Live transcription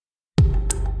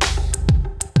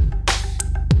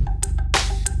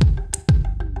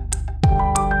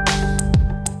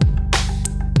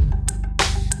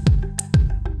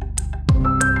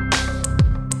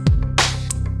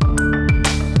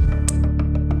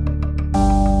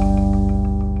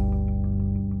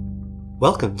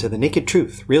Welcome to The Naked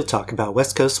Truth, real talk about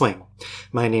West Coast swing.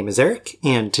 My name is Eric,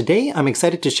 and today I'm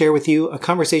excited to share with you a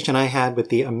conversation I had with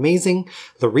the amazing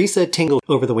Larisa Tingle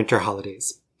over the winter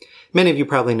holidays. Many of you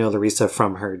probably know Larisa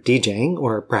from her DJing,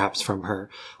 or perhaps from her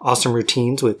awesome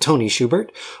routines with Tony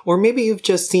Schubert, or maybe you've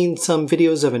just seen some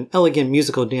videos of an elegant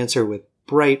musical dancer with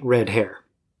bright red hair.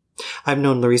 I've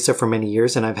known Larisa for many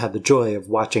years, and I've had the joy of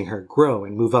watching her grow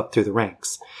and move up through the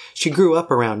ranks. She grew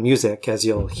up around music, as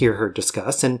you'll hear her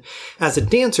discuss, and as a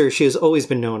dancer, she has always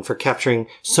been known for capturing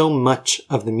so much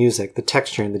of the music, the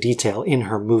texture, and the detail in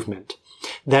her movement.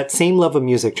 That same love of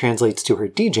music translates to her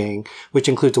DJing, which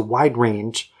includes a wide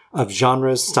range of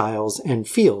genres, styles, and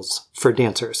feels for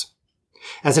dancers.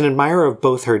 As an admirer of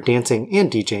both her dancing and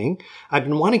DJing, I've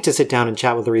been wanting to sit down and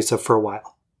chat with Larisa for a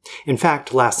while. In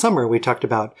fact, last summer we talked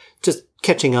about just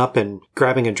catching up and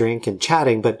grabbing a drink and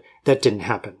chatting, but that didn't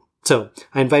happen. So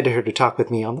I invited her to talk with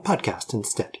me on the podcast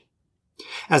instead.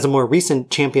 As a more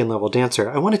recent champion-level dancer,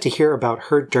 I wanted to hear about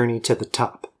her journey to the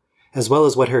top, as well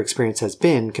as what her experience has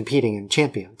been competing in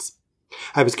champions.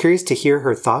 I was curious to hear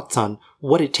her thoughts on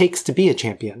what it takes to be a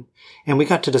champion, and we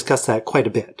got to discuss that quite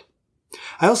a bit.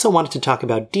 I also wanted to talk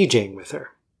about DJing with her.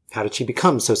 How did she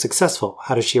become so successful?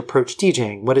 How does she approach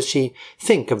DJing? What does she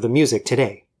think of the music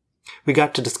today? We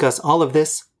got to discuss all of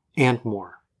this and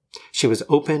more. She was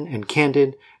open and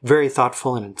candid, very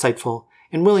thoughtful and insightful,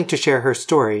 and willing to share her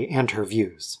story and her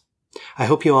views. I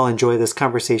hope you all enjoy this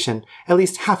conversation at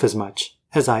least half as much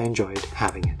as I enjoyed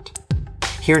having it.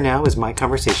 Here now is my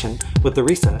conversation with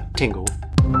Larisa Tingle.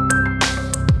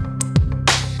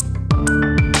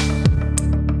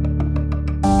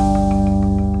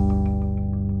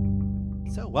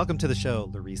 Welcome to the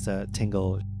show, Larisa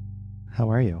Tingle.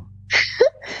 How are you?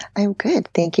 I'm good.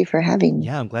 Thank you for having me.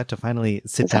 Yeah, I'm glad to finally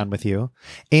sit down with you.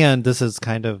 And this is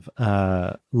kind of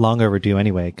long overdue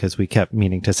anyway, because we kept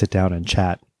meaning to sit down and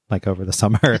chat like over the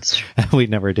summer. And we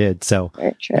never did. So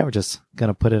yeah, we're just going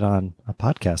to put it on a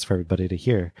podcast for everybody to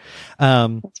hear.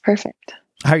 That's perfect.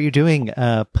 How are you doing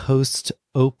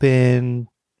post-open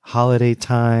holiday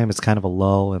time? It's kind of a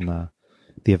lull in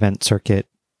the event circuit.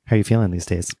 How are you feeling these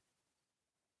days?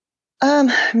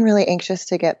 I'm really anxious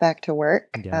to get back to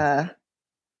work, but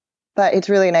it's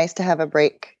really nice to have a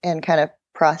break and kind of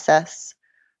process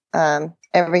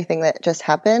everything that just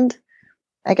happened.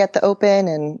 I get the open,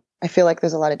 and I feel like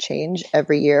there's a lot of change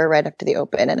every year right after the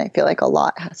open, and I feel like a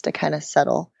lot has to kind of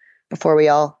settle before we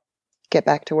all get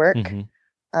back to work.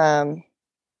 Mm-hmm.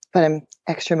 But I'm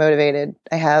extra motivated.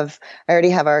 I already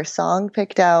have our song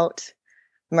picked out.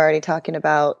 I'm already talking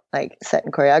about like set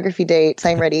and choreography dates.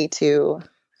 I'm ready to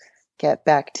get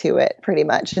back to it pretty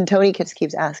much. And Tony just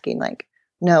keeps asking like,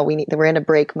 no, we're in a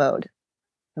break mode.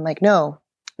 I'm like, no,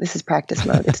 this is practice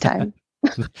mode. It's time.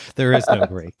 There is no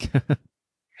break.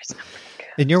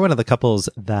 And you're one of the couples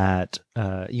that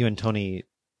you and Tony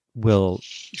will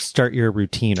start your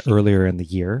routine earlier in the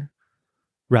year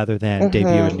rather than debut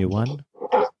a new one.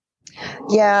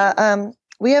 Yeah.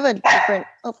 We have a different,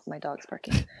 my dog's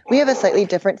barking. We have a slightly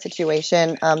different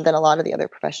situation than a lot of the other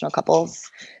professional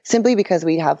couples, simply because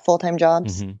we have full-time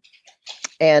jobs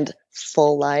and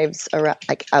full lives around,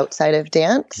 like outside of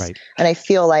dance. Right. And I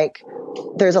feel like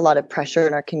there's a lot of pressure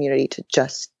in our community to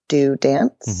just do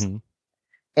dance. Mm-hmm.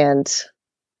 And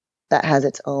that has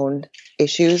its own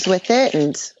issues with it.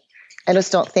 And I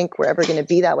just don't think we're ever going to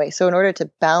be that way. So in order to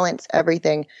balance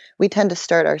everything, we tend to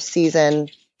start our season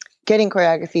getting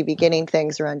choreography, beginning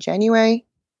things around January,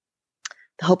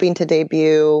 hoping to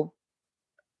debut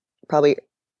probably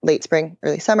late spring,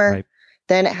 early summer. Right.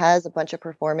 Then it has a bunch of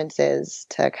performances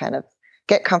to kind of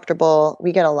get comfortable.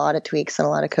 We get a lot of tweaks and a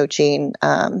lot of coaching.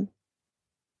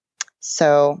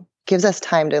 So gives us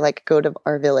time to like go to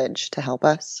our village to help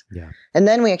us. Yeah. And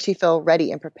then we actually feel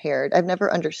ready and prepared. I've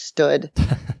never understood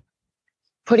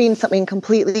putting something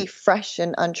completely fresh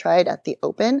and untried at the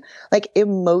open. Like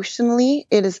emotionally,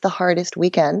 it is the hardest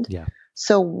weekend. Yeah.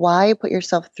 So why put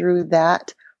yourself through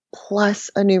that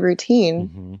plus a new routine?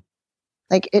 Mm-hmm.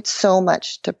 Like it's so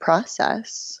much to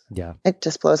process. Yeah. It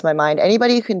just blows my mind.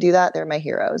 Anybody who can do that, they're my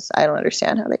heroes. I don't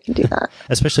understand how they can do that.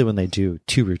 Especially when they do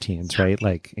two routines, right?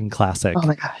 Like in classic. Oh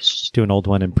my gosh. Do an old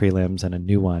one in prelims and a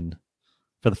new one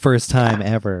for the first time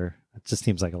ever. It just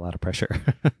seems like a lot of pressure.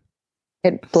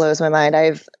 It blows my mind.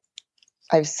 I've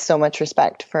so much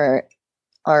respect for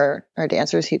our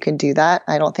dancers who can do that.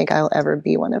 I don't think I'll ever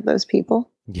be one of those people.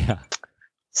 Yeah.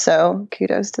 So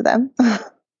kudos to them.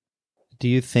 Do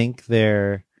you think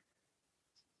it's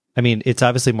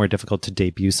obviously more difficult to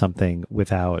debut something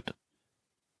without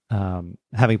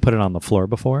having put it on the floor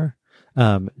before.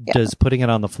 Does putting it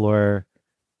on the floor,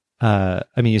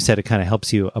 you said it kind of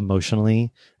helps you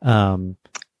emotionally.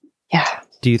 Yeah.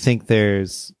 Do you think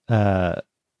there's kind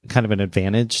of an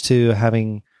advantage to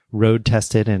having road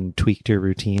tested and tweaked your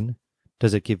routine?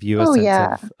 Does it give you a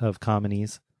sense of calm and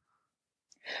ease?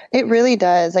 It really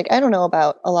does. Like, I don't know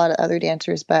about a lot of other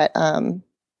dancers, but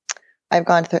I've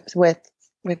gone through with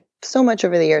so much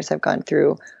over the years. I've gone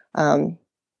through a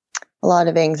lot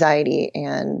of anxiety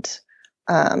and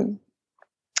done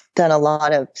a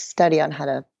lot of study on how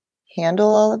to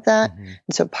handle all of that. Mm-hmm.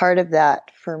 And so part of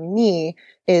that for me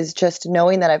is just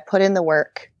knowing that I've put in the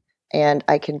work and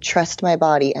I can trust my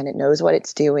body and it knows what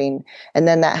it's doing. And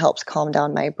then that helps calm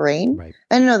down my brain. Right.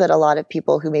 I know that a lot of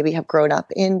people who maybe have grown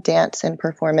up in dance and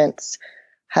performance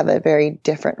have a very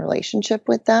different relationship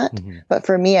with that. Mm-hmm. But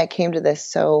for me, I came to this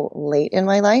so late in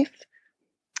my life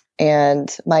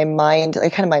and my mind,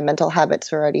 like kind of my mental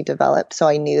habits were already developed. So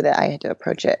I knew that I had to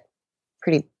approach it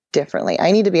pretty differently.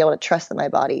 I need to be able to trust that my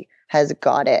body has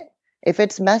got it. If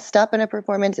it's messed up in a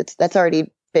performance, that's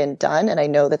already been done and I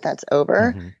know that that's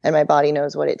over mm-hmm. and my body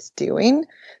knows what it's doing,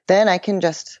 then I can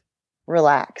just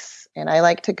relax. And I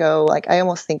like to go, like, I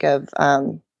almost think of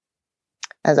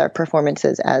as our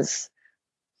performances as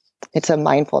it's a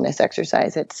mindfulness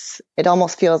exercise. It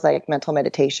almost feels like mental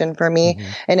meditation for me.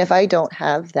 Mm-hmm. And if I don't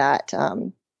have that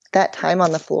that time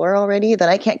on the floor already, then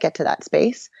I can't get to that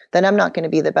space. Then I'm not going to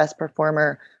be the best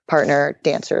performer, partner,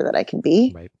 dancer that I can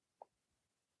be. Right.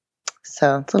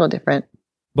 So it's a little different.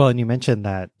 Well, and you mentioned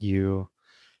that you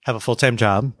have a full-time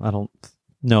job. I don't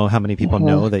know how many people mm-hmm.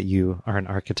 know that you are an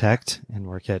architect and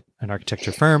work at an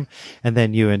architecture firm. And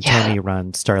then you and Tony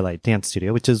run Starlight Dance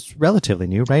Studio, which is relatively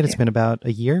new, right? It's been about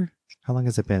a year. How long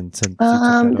has it been since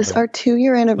our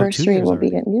 2-year anniversary will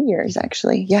be at New Year's,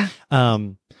 actually. Yeah.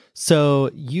 So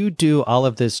you do all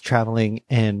of this traveling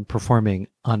and performing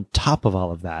on top of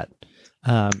all of that.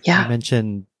 You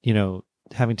mentioned,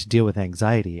 having to deal with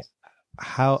anxiety.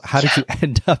 How did you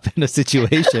end up in a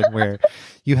situation where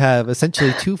you have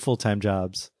essentially 2 full-time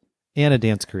jobs and a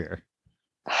dance career?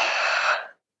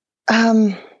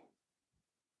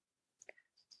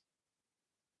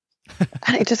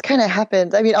 It just kind of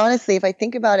happened. I mean, honestly, if I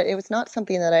think about it, it was not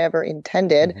something that I ever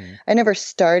intended. Mm-hmm. I never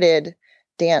started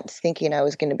dance thinking I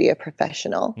was going to be a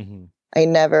professional. Mm-hmm. I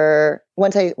never,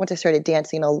 once I started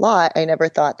dancing a lot, I never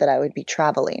thought that I would be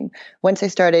traveling. Once I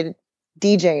started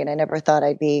DJing, I never thought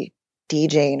I'd be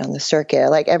DJing on the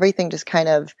circuit. Like everything just kind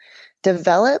of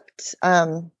developed.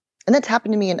 And that's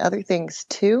happened to me in other things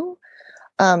too.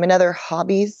 In other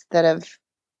hobbies that have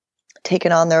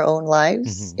taken on their own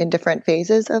lives mm-hmm. in different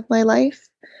phases of my life.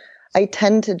 I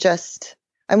tend to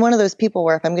I'm one of those people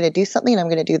where if I'm going to do something, I'm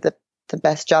going to do the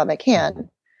best job I can. Mm-hmm.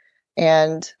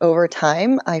 And over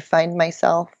time, I find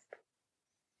myself,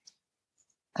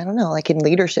 I don't know, like in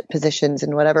leadership positions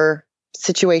in whatever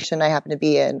situation I happen to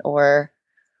be in, or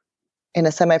in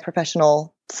a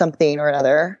semi-professional something or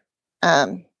another.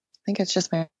 I think it's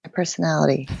just my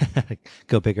personality.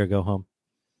 Go big or go home.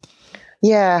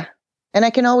 Yeah. And I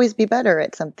can always be better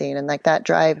at something. And like that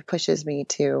drive pushes me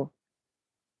to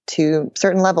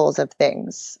certain levels of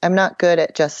things. I'm not good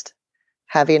at just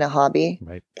having a hobby.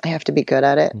 Right. I have to be good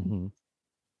at it. Mm-hmm.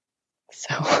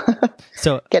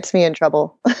 So gets me in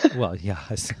trouble. Well, yeah,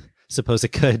 I suppose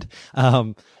it could.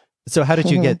 So how did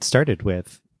you get started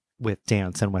with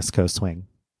dance and West Coast swing?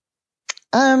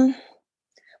 Well,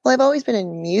 I've always been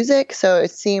in music, so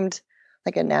it seemed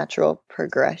like a natural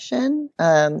progression.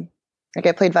 Like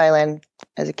I played violin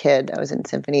as a kid. I was in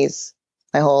symphonies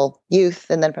my whole youth.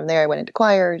 And then from there I went into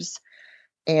choirs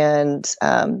and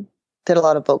did a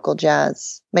lot of vocal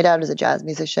jazz. My dad was a jazz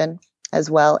musician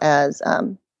as well as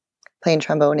playing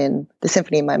trombone in the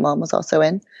symphony my mom was also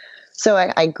in. So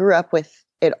I grew up with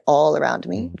it all around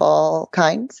me, of all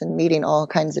kinds, and meeting all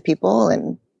kinds of people.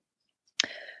 And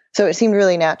so it seemed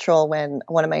really natural when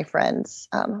one of my friends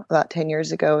about 10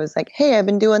 years ago was like, hey, I've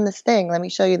been doing this thing. Let me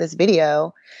show you this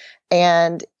video.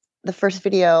 And the first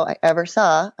video I ever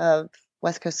saw of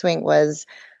West Coast Swing was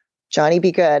Johnny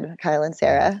Be Good, Kyle and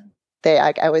Sarah.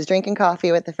 I was drinking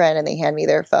coffee with a friend and they hand me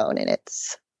their phone and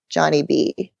it's Johnny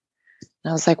B.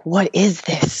 And I was like, what is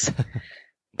this?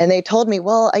 And they told me,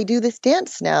 well, I do this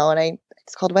dance now and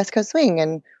it's called West Coast Swing.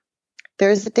 And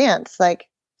there's a dance like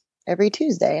every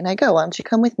Tuesday. And I go, why don't you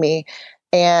come with me?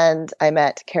 And I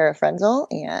met Kara Frenzel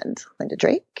and Linda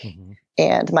Drake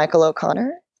and Michael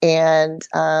O'Connor. And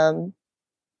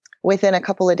within a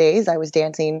couple of days, I was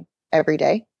dancing every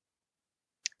day.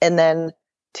 And then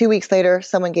 2 weeks later,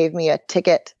 someone gave me a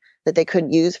ticket that they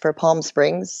couldn't use for Palm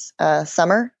Springs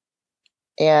summer.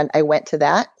 And I went to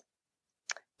that.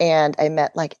 And I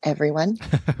met like everyone.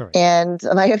 Right. And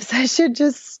my obsession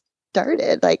just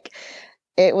started. Like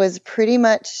it was pretty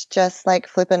much just like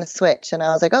flipping a switch. And I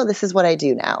was like, oh, this is what I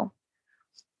do now.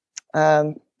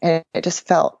 And it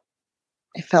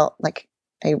felt like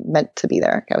I meant to be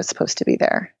there. I was supposed to be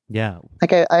there. Yeah.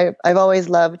 Like I've always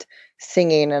loved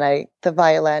singing, and the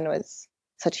violin was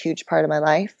such a huge part of my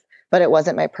life, but it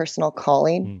wasn't my personal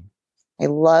calling. I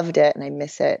loved it and I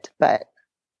miss it, but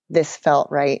this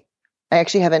felt right. I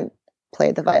actually haven't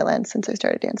played the violin since I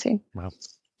started dancing. Wow.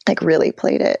 Like really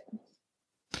played it.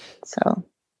 So,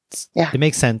 yeah. It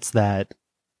makes sense that,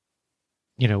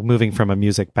 moving from a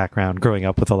music background, growing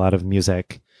up with a lot of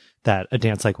music, that a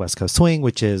dance like West Coast Swing,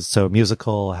 which is so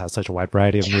musical, has such a wide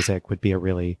variety of music, would be a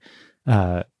really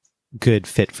good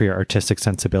fit for your artistic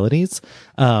sensibilities.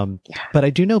 But I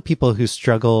do know people who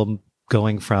struggle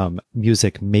going from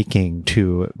music making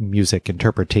to music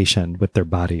interpretation with their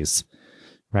bodies,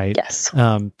 right? Yes.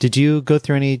 Did you go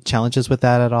through any challenges with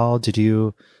that at all? Did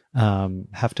you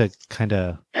have to kind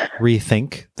of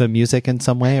rethink the music in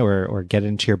some way or get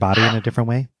into your body in a different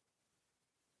way?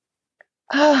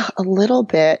 A little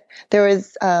bit. There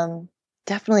was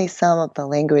definitely some of the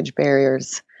language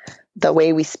barriers. The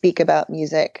way we speak about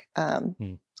music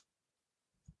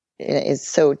is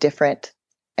so different.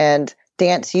 And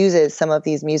dance uses some of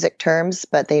these music terms,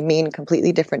 but they mean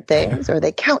completely different things, or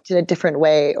they count in a different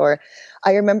way. Or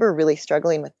I remember really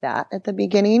struggling with that at the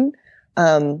beginning,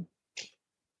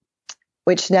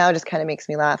 which now just kind of makes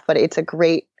me laugh. But it's a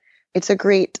great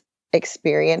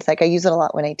experience. Like I use it a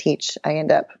lot when I teach. I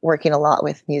end up working a lot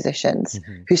with musicians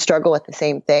who struggle with the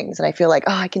same things. And I feel like,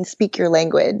 I can speak your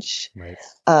language. Right.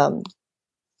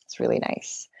 It's really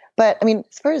nice. But I mean,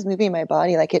 as far as moving my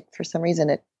body, like for some reason,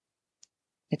 it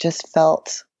just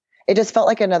felt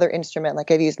like another instrument.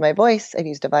 Like I've used my voice, I've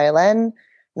used a violin.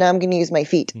 Now I'm going to use my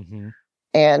feet.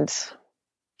 And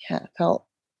yeah, it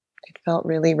felt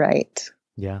really right.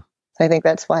 Yeah. So I think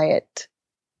that's why it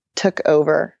took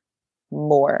over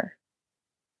more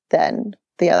than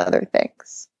the other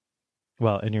things.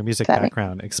 Well, and your music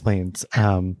background explains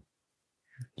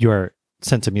your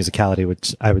sense of musicality,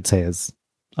 which I would say is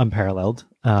unparalleled.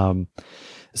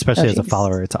 Especially as a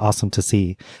follower, it's awesome to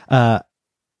see.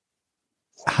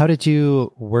 How did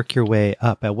you work your way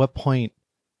up? At what point,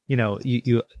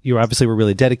 you obviously were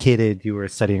really dedicated. You were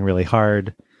studying really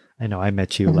hard. I know I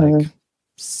met you like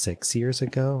 6 years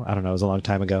ago. I don't know. It was a long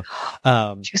time ago.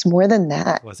 It was more than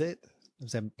that. Was it?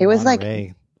 It was like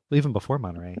even before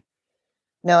Monterey.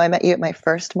 No, I met you at my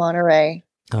first Monterey.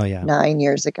 Oh yeah, 9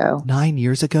 years ago. 9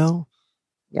 years ago.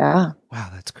 Yeah. Wow,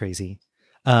 that's crazy.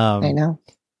 I know.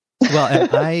 Well,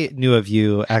 and I knew of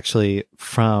you actually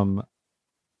from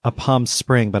a Palm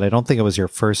Spring, but I don't think it was your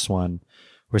first one,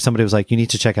 where somebody was like, you need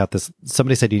to check out this.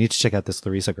 Somebody said, you need to check out this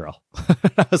Larisa girl.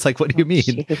 I was like, what do you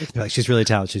mean? You're like, she's really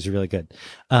talented. She's really good.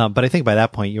 But I think by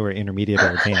that point you were intermediate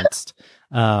or advanced.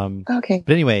 Okay.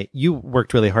 But anyway, you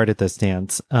worked really hard at this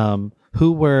dance.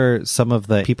 Who were some of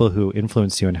the people who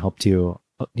influenced you and helped you,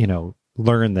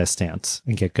 learn this dance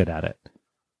and get good at it?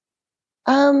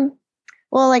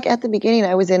 Well, like at the beginning,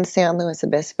 I was in San Luis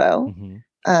Obispo.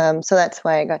 So that's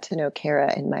why I got to know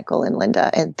Kara and Michael and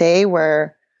Linda. And they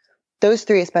were, those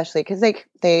three especially, because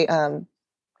they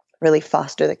really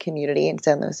foster the community in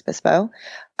San Luis Obispo.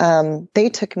 They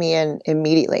took me in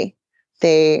immediately.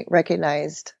 They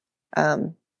recognized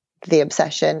the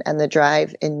obsession and the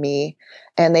drive in me,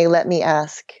 and they let me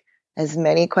ask as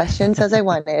many questions as I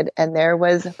wanted, and there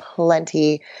was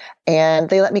plenty. And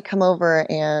they let me come over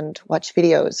and watch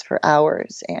videos for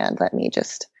hours and let me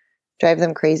just drive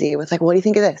them crazy with like, what do you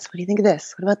think of this? What do you think of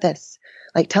this? What about this?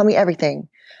 Like, tell me everything.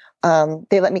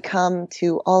 They let me come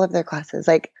to all of their classes.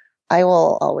 Like, I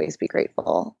will always be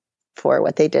grateful for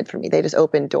what they did for me. They just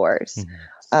opened doors.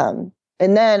 And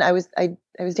then I was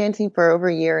dancing for over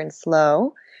a year in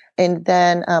slow. And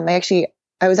then I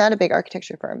was at a big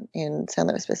architecture firm in San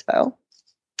Luis Obispo,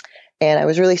 and I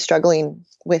was really struggling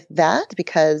with that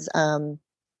because so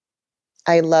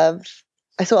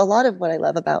a lot of what I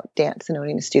love about dance and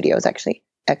owning a studio is actually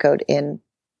echoed in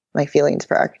my feelings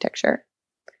for architecture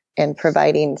and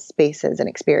providing spaces and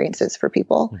experiences for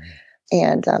people.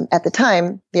 And at the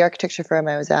time, the architecture firm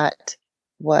I was at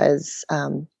was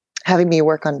having me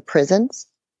work on prisons,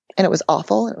 and it was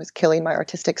awful. It was killing my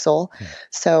artistic soul.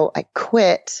 So I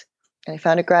quit. And I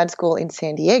found a grad school in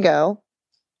San Diego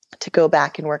to go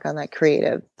back and work on that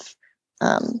creative,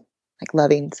 like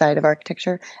loving side of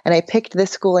architecture. And I picked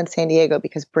this school in San Diego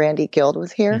because Brandy Guild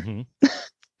was here.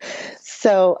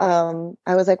 So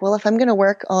I was like, well, if I'm going to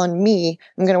work on me,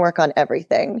 I'm going to work on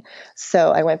everything. So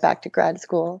I went back to grad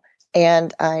school,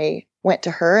 and I went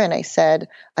to her and I said,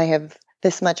 I have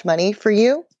this much money for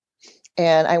you,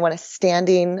 and I want a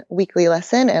standing weekly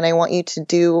lesson, and I want you to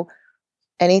do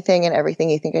anything and everything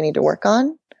you think I need to work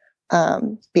on,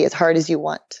 be as hard as you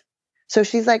want. So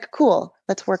she's like, cool,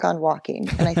 let's work on walking.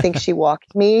 And I think she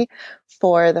walked me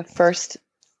for the first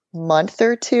month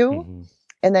or two. Mm-hmm.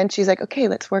 And then she's like, okay,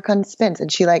 let's work on spins.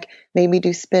 And she like made me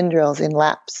do spin drills in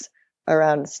laps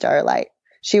around starlight.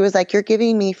 She was like, you're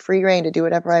giving me free reign to do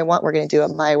whatever I want. We're going to do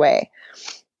it my way.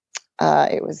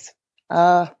 It was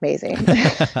amazing.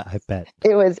 I bet.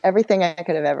 It was everything I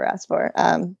could have ever asked for.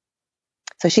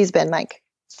 So she's been my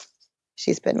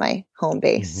home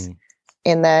base. Mm-hmm.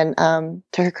 And then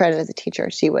to her credit as a teacher,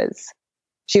 she was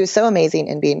so amazing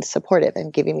in being supportive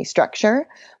and giving me structure.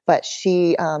 But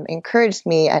she encouraged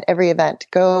me at every event,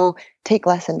 go take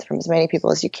lessons from as many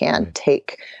people as you can, Right.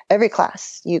 take every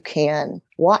class you can,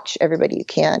 watch everybody you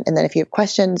can. And then if you have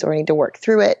questions or need to work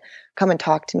through it, come and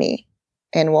talk to me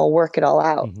and we'll work it all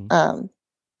out. Mm-hmm.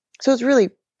 So it's really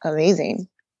amazing.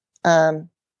 I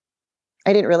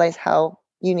didn't realize how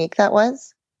unique that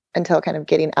was until kind of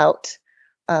getting out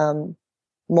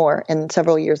more, and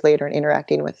several years later and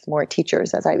interacting with more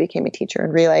teachers as I became a teacher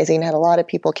and realizing that a lot of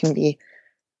people can be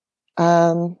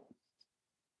kind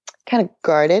of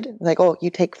guarded, like, oh, you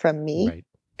take from me, Right.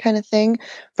 kind of thing,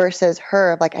 versus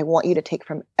her, like, I want you to take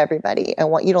from everybody. I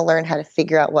want you to learn how to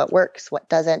figure out what works, what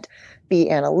doesn't, be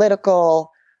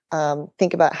analytical,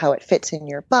 think about how it fits in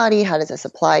your body. How does this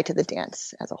apply to the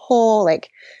dance as a whole? Like,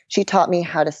 she taught me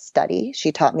how to study.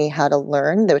 She taught me how to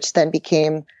learn, which then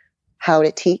became how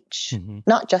to teach, Mm-hmm.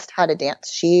 not just how to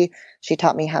dance. She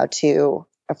taught me how to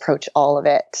approach all of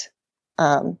it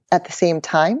at the same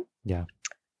time. Yeah.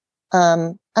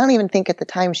 I don't even think at the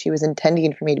time she was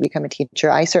intending for me to become a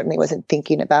teacher. I certainly wasn't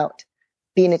thinking about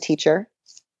being a teacher.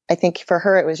 I think for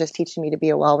her, it was just teaching me to be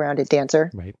a well-rounded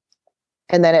dancer. Right.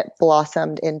 And then it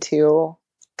blossomed into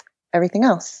everything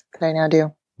else that I now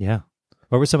do. Yeah.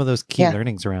 What were some of those key Yeah.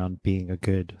 learnings around being a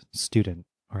good student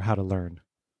or how to learn?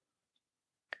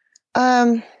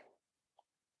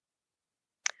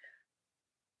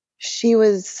 She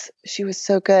was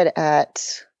so good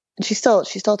at, and she still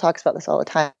talks about this all the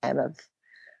time,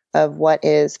 of what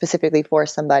is specifically for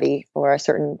somebody or a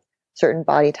certain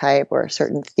body type or a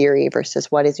certain theory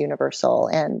versus what is universal,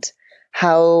 and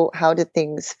how do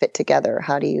things fit together?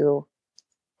 How do you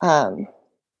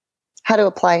how to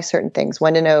apply certain things,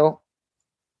 when to know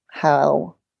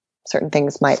how certain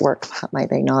things might work, how might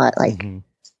they not. Like, Mm-hmm.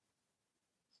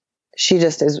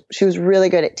 she was really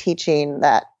good at teaching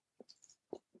that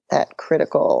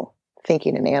critical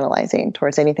thinking and analyzing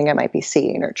towards anything I might be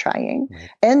seeing or trying. Right.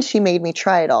 And she made me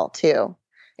try it all too.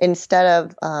 Instead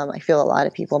of, I feel a lot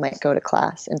of people might go to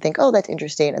class and think, oh, that's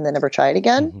interesting, and then never try it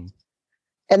again. Mm-hmm.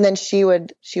 And then she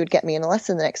would get me in a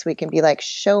lesson the next week and be like,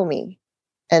 show me.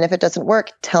 And if it doesn't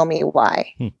work, tell me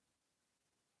why. Which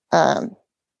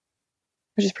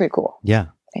is pretty cool. Yeah,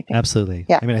 I think. absolutely.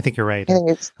 Yeah. I mean, I think you're right. I think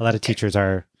it's, A lot of teachers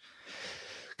are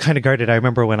kind of guarded. I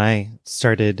remember when I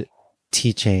started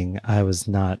teaching, I was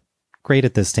not great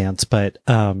at this dance, but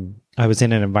I was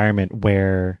in an environment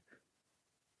where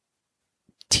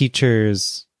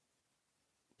teachers,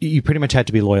 you pretty much had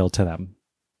to be loyal to them.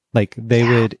 Like, they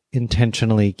would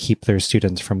intentionally keep their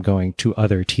students from going to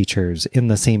other teachers in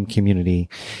the same community,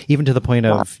 even to the point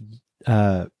of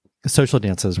social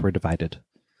dances were divided.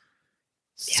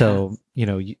 So,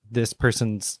 this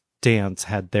person's dance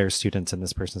had their students and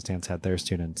this person's dance had their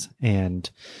students. And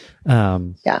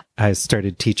I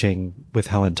started teaching with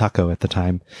Helen Taco at the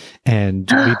time,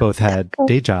 and we both had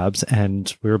day jobs,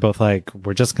 and we were both like,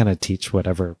 we're just going to teach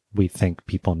whatever we think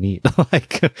people need.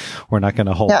 Like, we're not going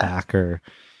to hold back or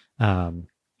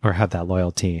have that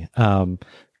loyalty.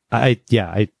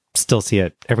 I still see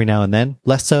it every now and then,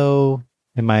 less so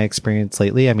in my experience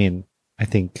lately. I mean, I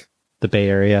think the Bay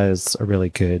Area is a really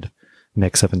good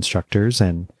mix of instructors,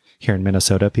 and here in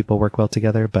Minnesota, people work well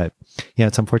together. But yeah,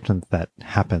 it's unfortunate that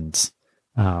happens,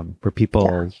 where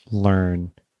people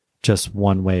learn just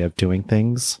one way of doing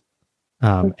things,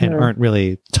 and aren't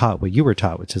really taught what you were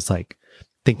taught, which is like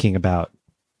thinking about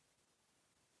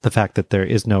the fact that there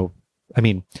is no, I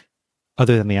mean,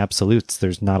 other than the absolutes,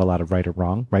 there's not a lot of right or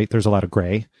wrong, right? There's a lot of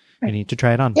gray. Right. You need to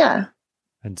try it on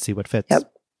and see what fits.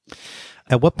 Yep.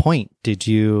 At what point did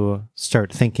you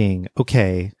start thinking,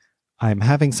 okay, I'm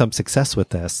having some success with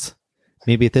this.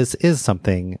 Maybe this is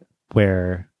something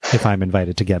where if I'm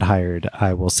invited to get hired,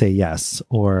 I will say yes,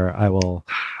 or I will.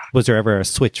 Was there ever a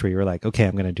switch where you were like, okay,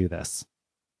 I'm going to do this?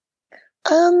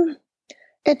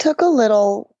 It took a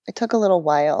little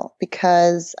while,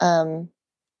 because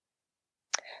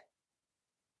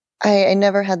I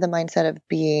never had the mindset of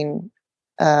being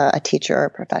a teacher or a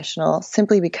professional,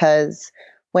 simply because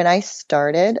when I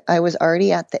started, I was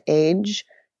already at the age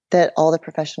that all the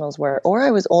professionals were, or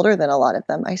I was older than a lot of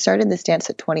them. I started this dance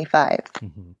at 25.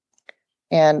 Mm-hmm.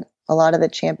 And a lot of the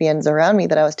champions around me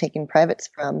that I was taking privates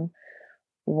from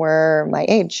were my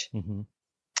age. Mm-hmm.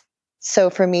 So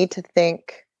for me to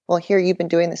think, well, here, you've been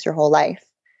doing this your whole life,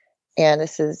 and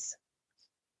this is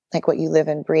like what you live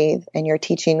and breathe, and you're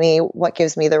teaching me, what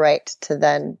gives me the right to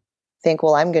then think,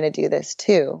 well, I'm going to do this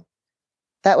too.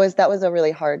 That was a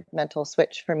really hard mental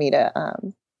switch for me to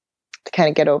kind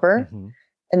of get over. Mm-hmm.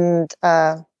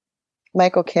 And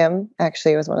Michael Kim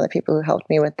actually was one of the people who helped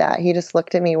me with that. He just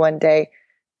looked at me one day.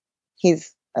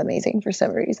 He's amazing for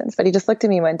some reasons, but he just looked at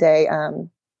me one day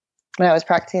when I was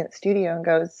practicing at the studio and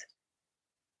goes,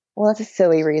 well, that's a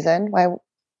silly reason.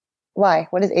 Why?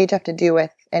 What does age have to do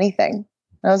with anything?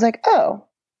 And I was like, oh,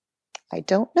 I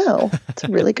don't know. It's a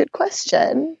really good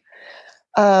question.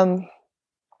 So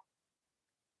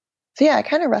yeah, I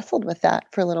kind of wrestled with that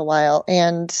for a little while,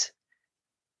 and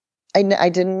I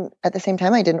didn't, at the same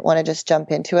time, I didn't want to just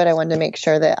jump into it. I wanted to make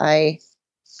sure that I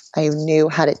knew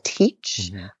how to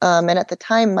teach. Mm-hmm. And at the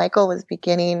time, Michael was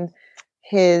beginning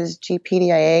his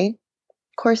GPDIA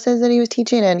courses that he was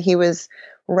teaching, and he was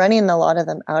running a lot of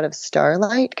them out of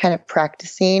Starlight, kind of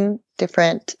practicing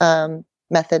different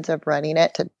methods of running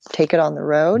it to take it on the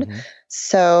road. Mm-hmm.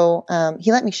 So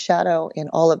he let me shadow in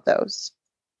all of those.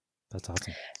 That's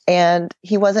awesome. And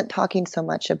he wasn't talking so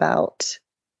much about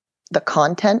the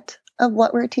content of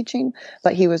what we're teaching,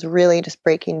 but he was really just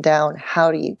breaking down,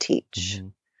 how do you teach?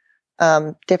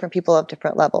 Mm-hmm. Different people of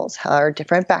different levels, or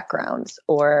different backgrounds,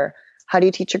 or how do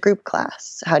you teach a group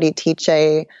class? How do you teach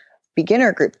a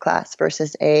beginner group class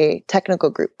versus a technical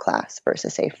group class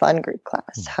versus a fun group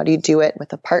class? Mm-hmm. How do you do it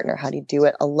with a partner? How do you do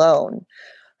it alone?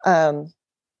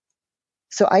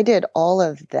 So I did all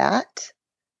of that,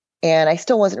 and I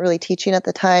still wasn't really teaching at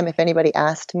the time. If anybody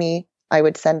asked me, I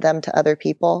would send them to other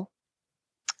people.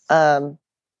 And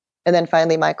then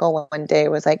finally, Michael one day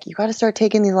was like, you got to start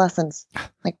taking these lessons.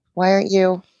 Like, why aren't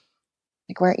you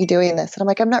doing this? And I'm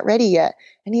like, I'm not ready yet.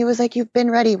 And he was like, you've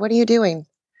been ready. What are you doing?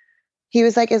 He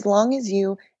was like, as long as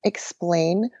you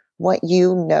explain what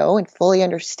you know and fully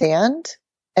understand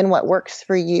and what works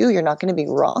for you, you're not going to be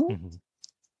wrong.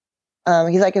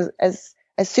 Mm-hmm. He's like, as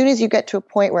soon as you get to a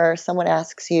point where someone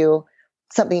asks you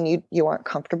something you aren't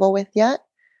comfortable with yet,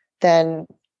 then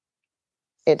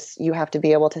you have to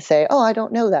be able to say, oh, I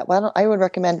don't know that. Well, I would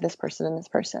recommend this person and this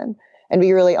person, and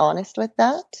be really honest with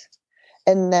that.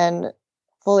 And then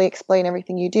fully explain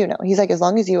everything you do know. He's like, as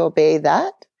long as you obey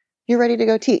that, you're ready to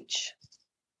go teach.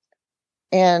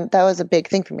 And that was a big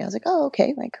thing for me. I was like, oh,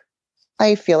 okay. Like,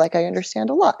 I feel like I understand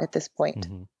a lot at this point.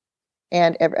 Mm-hmm.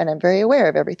 And I'm very aware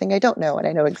of everything I don't know. And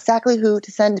I know exactly who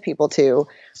to send people to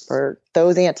for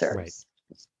those answers.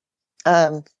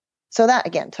 Right. So that,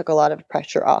 again, took a lot of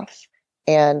pressure off,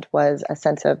 and was a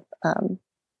sense of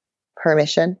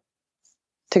permission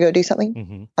to go do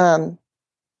something. Mm-hmm.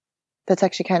 That's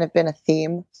actually kind of been a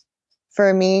theme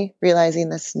for me, realizing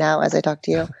this now as I talk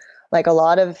to you. Like, a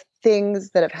lot of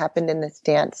things that have happened in this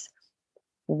dance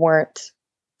weren't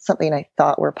something I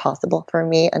thought were possible for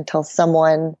me until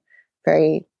someone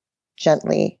very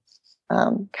gently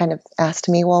kind of asked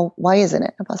me, well, why isn't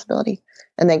it a possibility?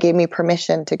 And they gave me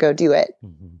permission to go do it.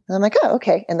 Mm-hmm. And I'm like, oh,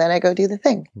 okay. And then I go do the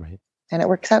thing. Right. And it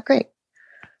works out great.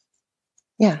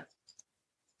 Yeah.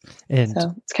 And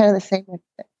so it's kind of the same with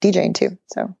DJing too.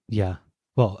 So yeah.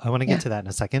 Well, I want to get to that in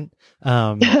a second.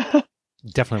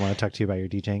 Definitely want to talk to you about your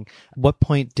DJing. What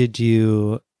point did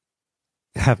you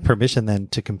have permission then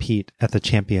to compete at the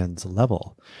champions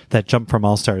level? That jump from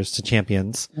all stars to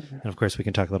champions. Mm-hmm. And of course, we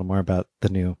can talk a little more about the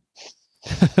new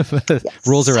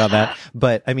rules around that.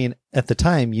 But I mean, at the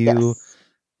time you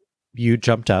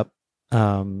jumped up.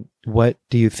 What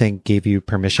do you think gave you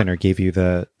permission or gave you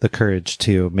the courage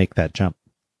to make that jump?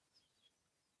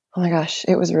 Oh my gosh,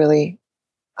 it was really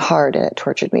hard, and it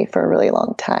tortured me for a really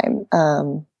long time.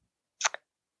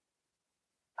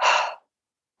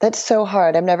 That's so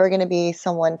hard. I'm never going to be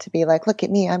someone to be like, look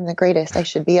at me, I'm the greatest, I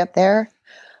should be up there.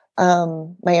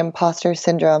 My imposter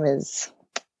syndrome is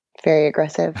very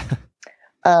aggressive,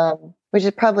 which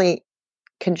is probably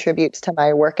contributes to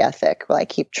my work ethic. Well, I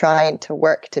keep trying to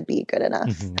work to be good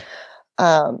enough.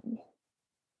 Mm-hmm.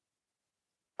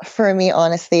 For me,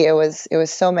 honestly, it was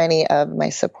so many of my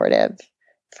supportive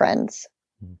friends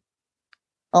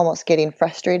almost getting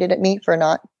frustrated at me for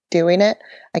not doing it.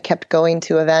 I kept going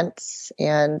to events,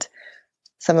 and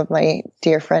some of my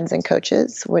dear friends and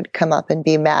coaches would come up and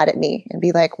be mad at me and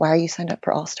be like, why are you signed up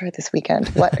for All-Star this weekend?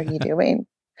 What are you doing?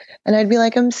 And I'd be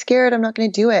like, I'm scared, I'm not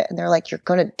going to do it. And they're like, you're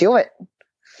going to do it.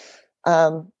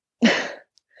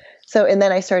 So, and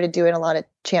then I started doing a lot of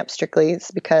Champ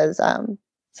Strictly's because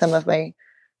some of my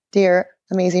dear,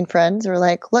 amazing friends were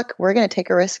like, look, we're going to take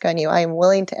a risk on you. I am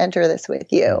willing to enter this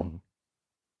with you. Mm-hmm.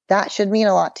 that should mean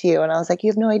a lot to you. And I was like,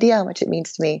 you have no idea how much it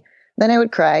means to me. Then I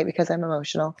would cry because I'm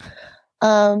emotional.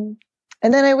 And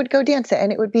then I would go dance it,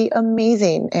 and it would be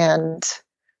amazing. And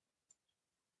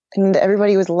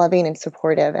everybody was loving and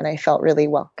supportive, and I felt really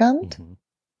welcomed. Mm-hmm.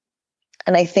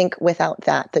 And I think without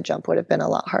that, the jump would have been a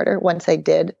lot harder. Once I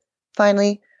did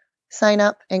finally sign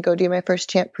up and go do my first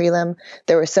champ prelim,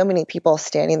 there were so many people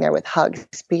standing there with hugs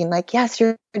being like, yes,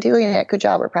 you're doing it. Good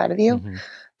job. We're proud of you.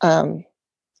 Mm-hmm.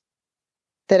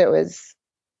 That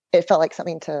it felt like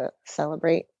something to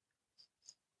celebrate.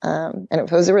 And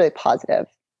it was really positive,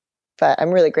 but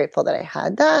I'm really grateful that I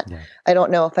had that. Yeah. I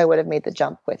don't know if I would have made the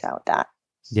jump without that.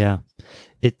 Yeah.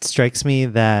 It strikes me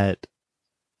that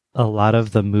a lot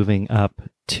of the moving up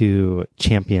to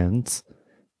champions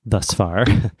thus far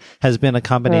has been a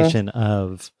combination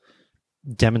of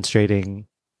demonstrating.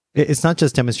 It's not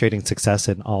just demonstrating success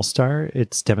in All-Star,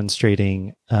 it's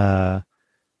demonstrating an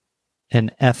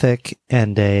ethic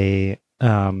and a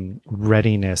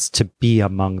readiness to be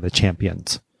among the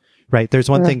champions, right? There's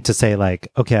one thing to say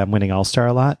like, okay, I'm winning All-Star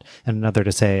a lot, and another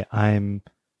to say I'm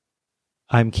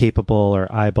capable or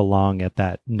I belong at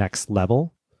that next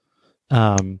level.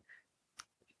 Yeah.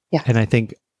 And I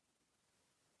think,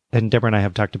 and Deborah and I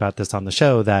have talked about this on the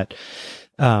show, that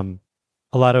a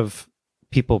lot of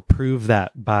people prove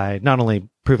that by not only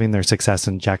proving their success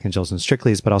in Jack and Jill's and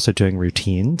Strictly's, but also doing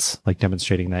routines, like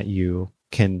demonstrating that you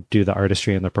can do the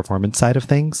artistry and the performance side of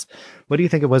things. What do you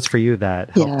think it was for you that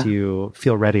helped you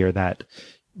feel ready, or that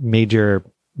made your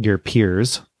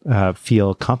peers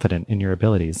feel confident in your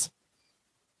abilities?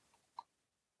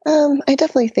 I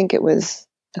definitely think it was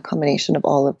a combination of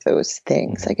all of those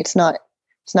things. Like it's not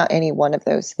any one of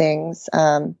those things.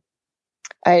 I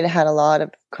had a lot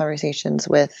of conversations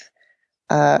with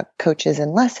coaches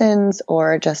in lessons,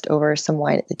 or just over some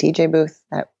wine at the DJ booth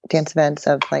at dance events,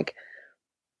 of like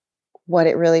what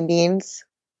it really means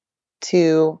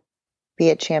to be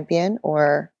a champion,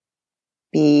 or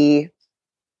be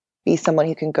someone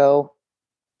who can go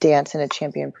dance in a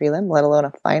champion prelim, let alone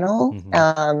a final.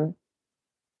 Mm-hmm.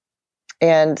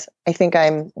 And I think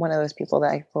I'm one of those people that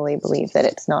I fully believe that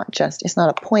it's not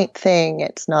a point thing.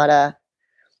 It's not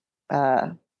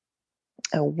a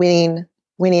winning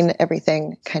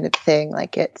everything kind of thing.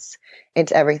 Like it's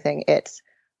everything. It's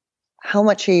how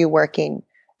much are you working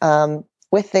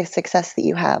with the success that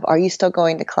you have? Are you still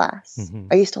going to class? Mm-hmm.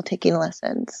 Are you still taking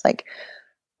lessons? Like,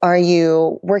 are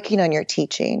you working on your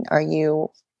teaching? Are you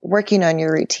working on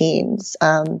your routines?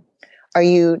 Are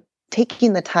you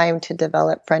taking the time to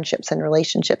develop friendships and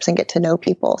relationships and get to know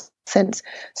people, since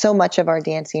so much of our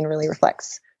dancing really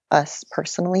reflects us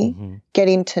personally,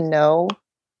 getting to know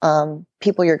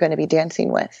people you're going to be dancing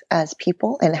with as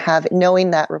people, and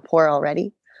knowing that rapport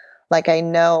already. Like, I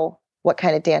know what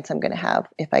kind of dance I'm going to have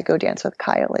if I go dance with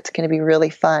Kyle. It's going to be really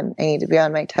fun. I need to be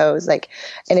on my toes. Like,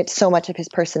 and it's so much of his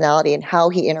personality and how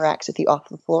he interacts with you off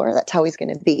the floor. That's how he's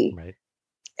going to be. Right.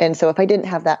 And so if I didn't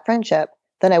have that friendship,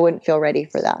 then I wouldn't feel ready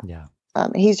for that. Yeah.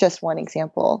 He's just one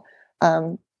example.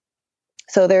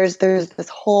 So there's this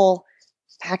whole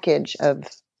package of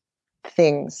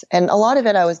things, and a lot of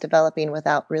it I was developing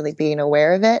without really being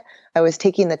aware of it. I was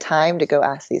taking the time to go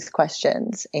ask these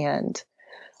questions and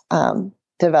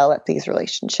develop these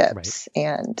relationships. Right.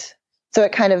 And so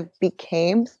it kind of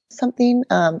became something.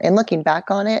 And looking back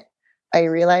on it, I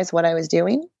realized what I was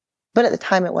doing, but at the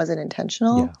time it wasn't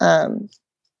intentional. Yeah.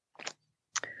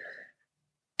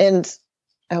 And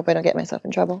I hope I don't get myself in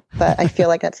trouble, but I feel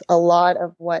like that's a lot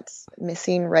of what's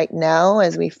missing right now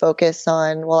as we focus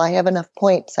on, well, I have enough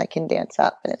points, I can dance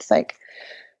up. And it's like,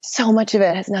 so much of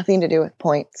it has nothing to do with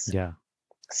points. Yeah.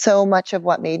 So much of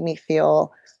what made me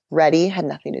feel ready had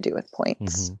nothing to do with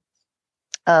points.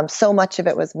 Mm-hmm. So much of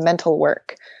it was mental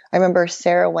work. I remember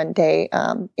Sarah one day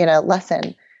in a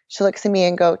lesson, she looks at me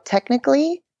and go,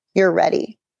 technically, you're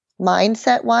ready.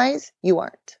 Mindset wise, you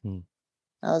aren't.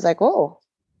 I was like, whoa.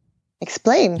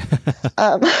 Explain.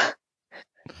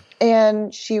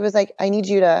 And she was like, I need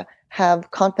you to have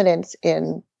confidence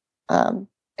in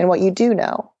what you do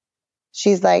know.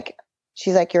 She's like,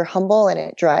 you're humble and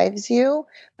it drives you.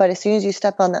 But as soon as you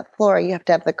step on that floor, you have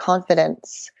to have the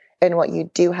confidence in what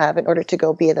you do have in order to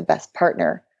go be the best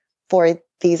partner for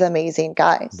these amazing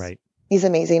guys, right? These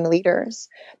amazing leaders.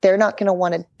 They're not going to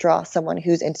want to draw someone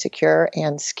who's insecure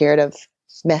and scared of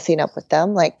messing up with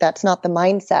them. Like, that's not the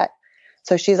mindset.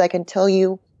 So she's like, until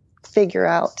you figure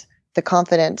out the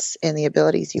confidence in the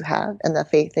abilities you have and the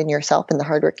faith in yourself and the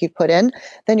hard work you've put in,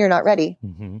 then you're not ready.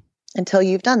 Mm-hmm. Until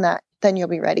you've done that, then you'll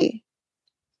be ready.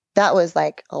 That was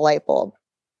like a light bulb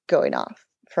going off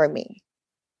for me.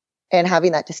 And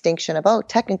having that distinction of, oh,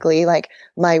 technically, like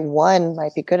my one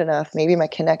might be good enough. Maybe my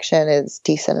connection is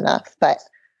decent enough, but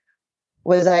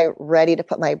was I ready to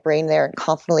put my brain there and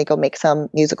confidently go make some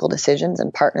musical decisions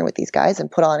and partner with these guys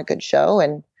and put on a good show?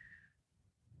 And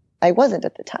I wasn't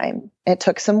at the time. It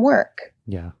took some work.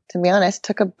 Yeah. To be honest, it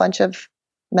took a bunch of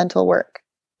mental work.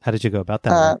 How did you go about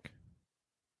that work?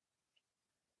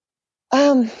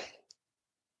 I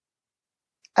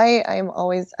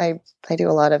do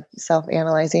a lot of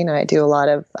self-analyzing, and I do a lot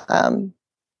of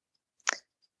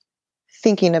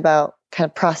thinking about kind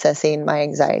of processing my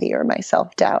anxiety or my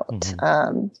self-doubt.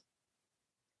 Mm-hmm.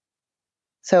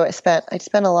 So I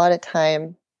spent a lot of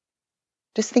time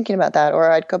just thinking about that,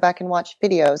 or I'd go back and watch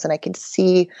videos and I could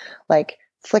see like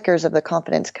flickers of the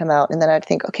confidence come out. And then I'd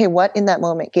think, okay, what in that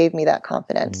moment gave me that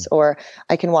confidence? Mm-hmm. Or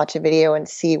I can watch a video and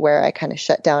see where I kind of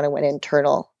shut down and went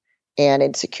internal and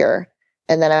insecure.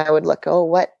 And then I would look, oh,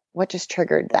 what just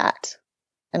triggered that?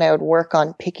 And I would work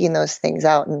on picking those things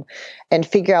out and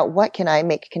figure out what can I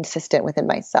make consistent within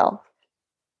myself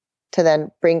to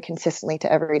then bring consistently to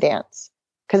every dance.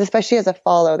 Because especially as a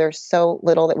follow, there's so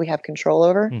little that we have control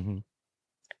over. Mm-hmm.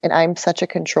 And I'm such a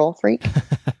control freak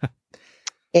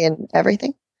in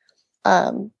everything.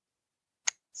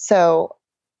 So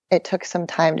it took some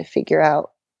time to figure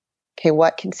out, okay,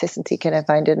 what consistency can I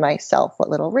find in myself? What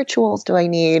little rituals do I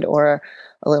need, or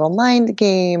a little mind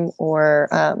game, or,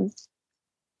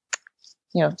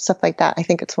 stuff like that. I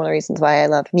think it's one of the reasons why I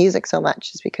love music so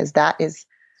much, is because that's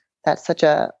such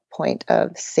a point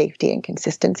of safety and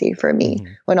consistency for me.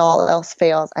 Mm-hmm. When all else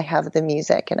fails, I have the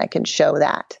music and I can show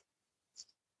that.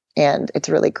 And it's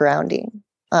really grounding.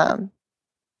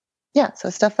 So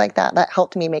stuff like that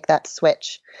helped me make that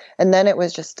switch. And then it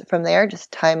was just from there,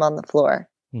 just time on the floor.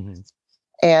 Mm-hmm.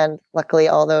 And luckily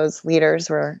all those leaders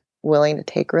were willing to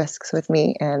take risks with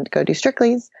me and go do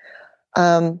Strictly's.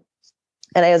 And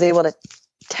I was able to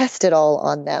test it all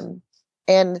on them.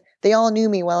 And they all knew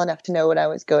me well enough to know what I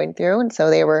was going through. And so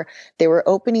they were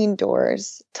opening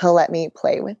doors to let me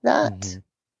play with that. Mm-hmm.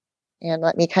 And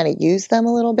let me kind of use them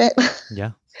a little bit.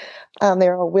 Yeah. They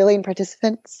were all willing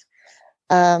participants.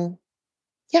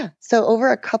 So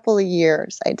over a couple of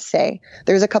years, I'd say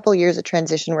there's a couple of years of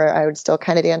transition where I would still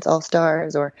kind of dance All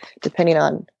Stars, or depending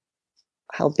on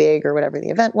how big or whatever the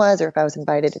event was, or if I was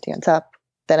invited to dance up,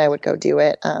 then I would go do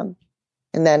it. And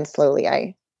then slowly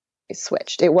I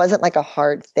switched. It wasn't like a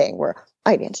hard thing where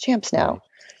I dance champs now.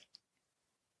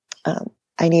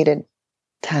 I needed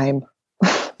time.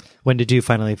 When did you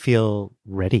finally feel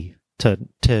ready to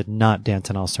not dance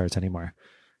in All Stars anymore?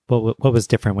 What was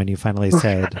different when you finally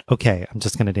said, okay, I'm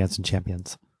just going to dance in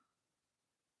Champions?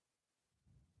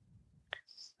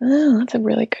 Oh, that's a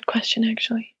really good question,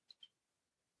 actually.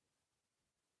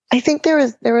 I think there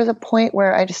was a point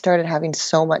where I just started having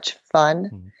so much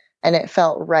fun, and it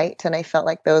felt right, and I felt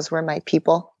like those were my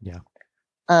people. Yeah.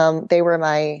 They were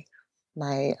my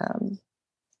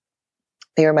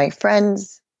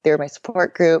friends. They were my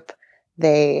support group.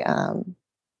 They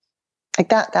like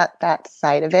that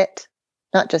side of it.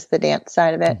 Not just the dance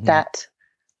side of it, mm-hmm.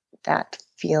 that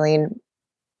feeling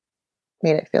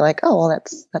made it feel like, oh, well,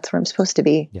 that's where I'm supposed to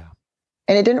be. Yeah.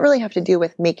 And it didn't really have to do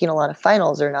with making a lot of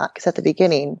finals or not, because at the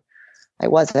beginning I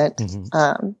wasn't,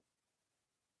 mm-hmm.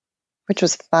 Which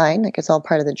was fine. Like, it's all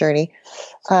part of the journey.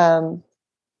 So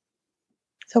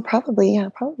probably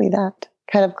that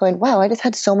kind of going, wow, I just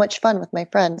had so much fun with my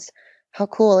friends. How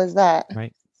cool is that?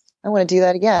 Right. I want to do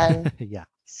that again. Yeah.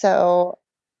 So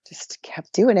just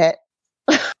kept doing it.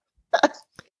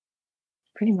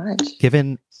 Pretty much.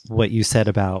 Given what you said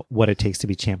about what it takes to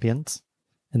be champions,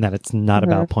 and that it's not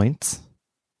mm-hmm. about points.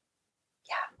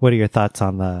 Yeah. What are your thoughts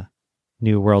on the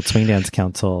new World Swing Dance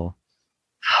Council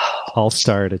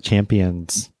All-Star to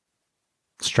Champions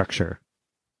structure?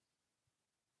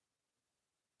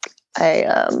 I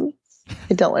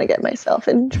don't want to get myself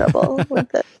in trouble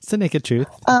with it. It's the naked truth.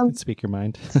 Speak your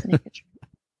mind. It's the naked truth.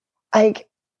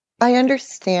 I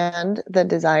understand the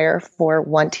desire for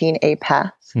wanting a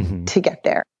path mm-hmm. to get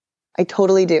there. I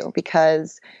totally do,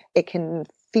 because it can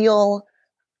feel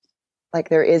like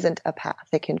there isn't a path.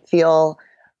 It can feel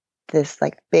this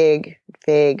like big,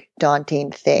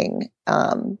 daunting thing.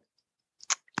 And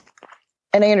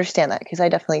I understand that, because I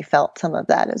definitely felt some of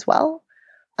that as well.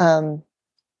 So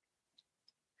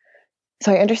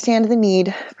I understand the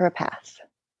need for a path.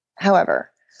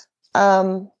 However,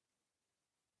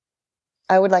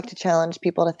 I would like to challenge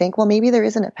people to think, well, maybe there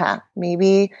isn't a path.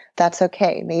 Maybe that's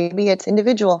okay. Maybe it's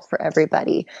individual for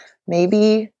everybody.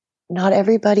 Maybe not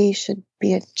everybody should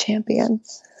be a champion.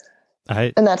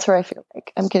 And that's where I feel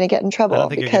like I'm going to get in trouble. I don't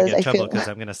think you're going to get in trouble, because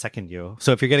I'm going to second you.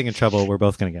 So if you're getting in trouble, we're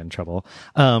both going to get in trouble.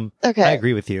 Okay. I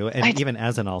agree with you. And even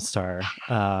as an all-star,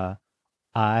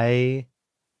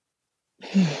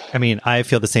 I mean, I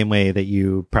feel the same way that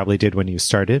you probably did when you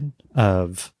started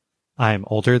of I'm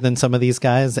older than some of these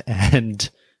guys and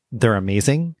they're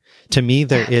amazing. To me,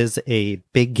 there is a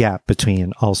big gap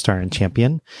between All-Star and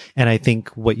Champion. And I think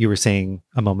what you were saying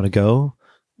a moment ago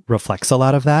reflects a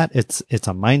lot of that. It's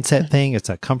a mindset thing. It's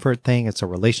a comfort thing. It's a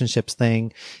relationships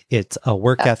thing. It's a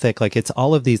work ethic. Like it's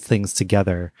all of these things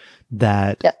together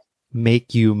that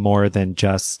make you more than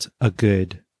just a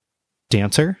good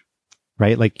dancer,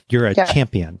 right? Like you're a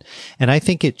champion. And I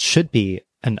think it should be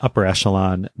an upper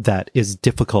echelon that is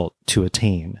difficult to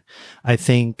attain. I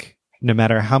think no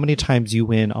matter how many times you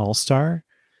win All-Star,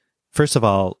 first of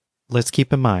all, let's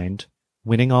keep in mind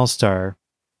winning All-Star,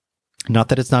 not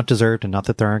that it's not deserved and not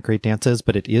that there aren't great dances,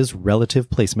 but it is relative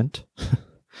placement.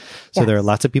 So there are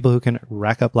lots of people who can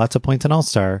rack up lots of points in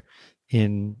All-Star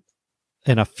in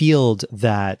a field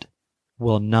that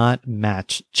will not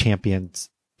match champions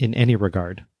in any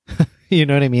regard. You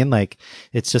know what I mean? Like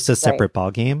it's just a separate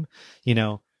ball game, you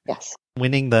know. Yes.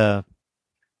 Winning the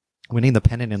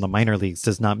pennant in the minor leagues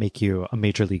does not make you a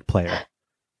major league player.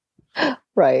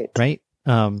 Right. Right.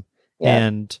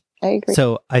 And I agree.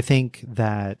 So I think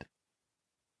that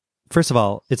first of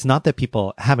all, it's not that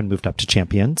people haven't moved up to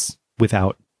champions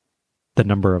without the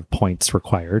number of points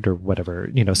required or whatever,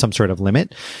 you know, some sort of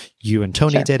limit. You and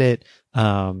Tony did it.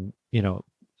 You know,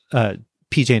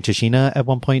 PJ and Tashina at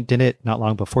one point did it not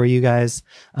long before you guys.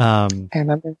 I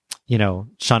remember. You know,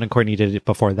 Sean and Courtney did it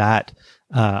before that.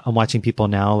 I'm watching people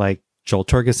now like Joel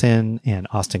Torgerson and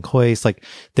Austin Coyce. Like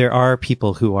there are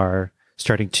people who are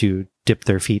starting to dip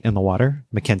their feet in the water.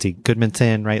 Mackenzie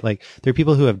Goodmanson, right? Like there are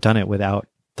people who have done it without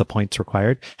the points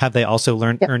required. Have they also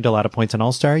earned a lot of points in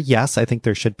All-Star? Yes. I think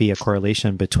there should be a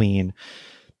correlation between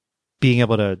being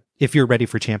able to, if you're ready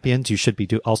for champions, you should be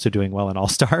also doing well in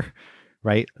All-Star.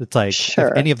 Right? It's like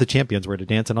if any of the champions were to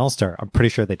dance an All-Star, I'm pretty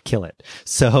sure they'd kill it.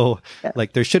 So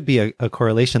like there should be a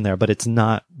correlation there, but it's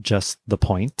not just the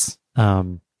points.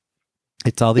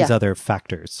 It's all these other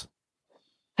factors.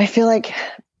 I feel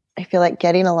like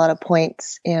getting a lot of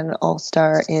points in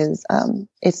All-Star is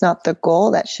it's not the goal.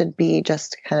 That should be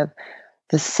just kind of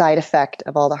the side effect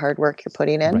of all the hard work you're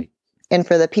putting in. Right. And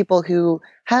for the people who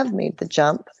have made the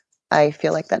jump, I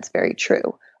feel like that's very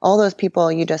true. All those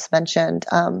people you just mentioned,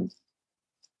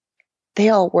 they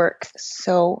all work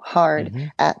so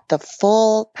hard at the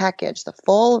full package, the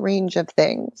full range of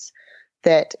things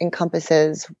that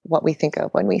encompasses what we think of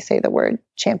when we say the word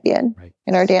champion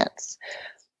in our dance.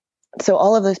 So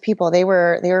all of those people, they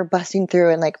were busting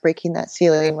through and like breaking that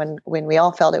ceiling when we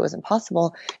all felt it was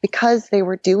impossible because they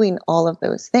were doing all of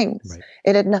those things. Right.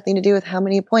 It had nothing to do with how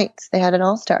many points they had in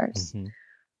All-Stars,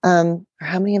 or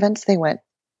how many events they went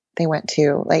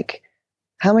to, like,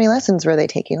 how many lessons were they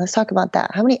taking? Let's talk about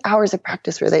that. How many hours of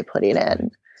practice were they putting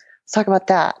in? Let's talk about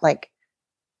that. Like,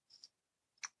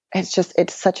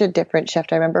 it's such a different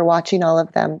shift. I remember watching all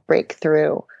of them break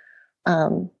through.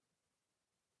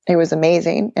 It was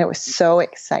amazing. It was so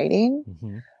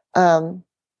exciting. But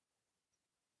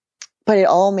it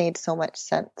all made so much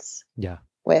sense. Yeah.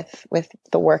 With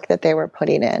the work that they were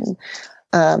putting in.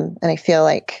 And I feel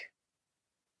like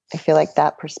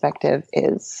that perspective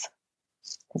is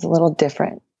a little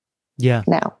different. Yeah.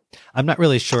 Now. I'm not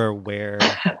really sure where,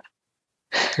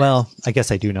 well, I guess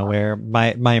I do know where.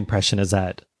 My impression is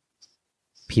that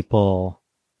people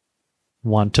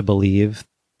want to believe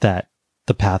that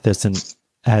the path isn't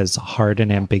as hard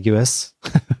and ambiguous,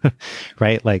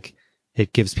 right? Like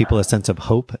it gives people a sense of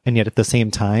hope. And yet at the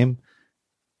same time,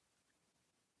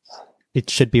 it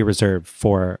should be reserved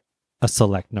for a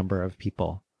select number of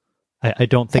people. I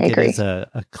don't think it is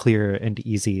a clear and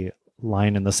easy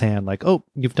line in the sand, like, oh,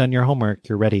 you've done your homework,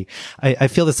 you're ready. I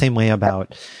feel the same way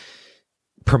about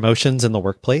promotions in the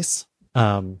workplace.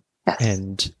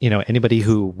 And, you know, anybody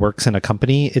who works in a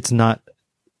company, it's not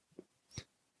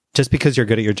just because you're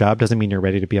good at your job doesn't mean you're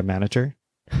ready to be a manager.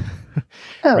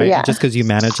 Right? Yeah. Just because you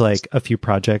manage like a few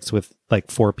projects with like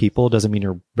 4 people doesn't mean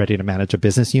you're ready to manage a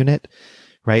business unit.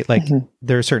 Right? Like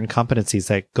there are certain competencies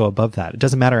that go above that. It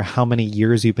doesn't matter how many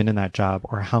years you've been in that job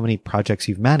or how many projects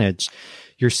you've managed.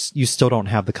 You still don't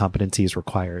have the competencies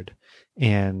required.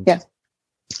 And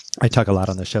I talk a lot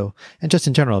on the show and just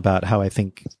in general about how I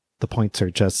think the points are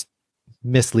just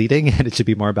misleading and it should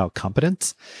be more about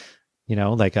competence. You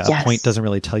know, like a point doesn't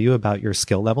really tell you about your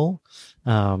skill level.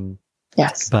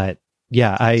 But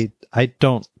yeah, I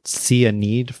don't see a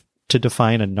need to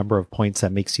define a number of points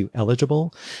that makes you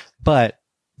eligible. But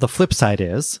the flip side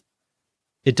is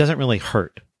it doesn't really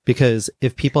hurt because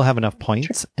if people have enough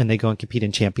points and they go and compete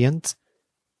in champions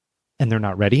and they're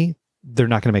not ready, they're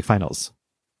not going to make finals.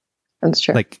 That's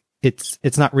true. Like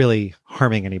it's not really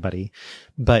harming anybody.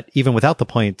 But even without the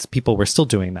points, people were still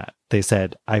doing that. They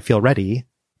said, I feel ready.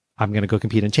 I'm going to go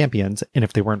compete in champions. And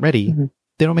if they weren't ready,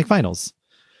 they don't make finals.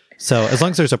 So as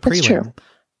long as there's a prelim,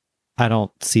 I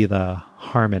don't see the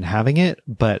harm in having it.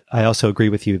 But I also agree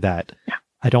with you that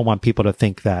I don't want people to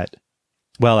think that,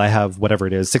 well, I have whatever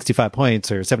it is, 65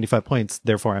 points or 75 points,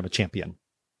 therefore I'm a champion.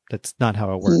 That's not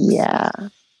how it works. Yeah.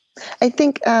 I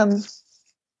think, in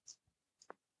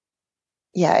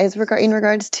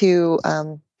regards to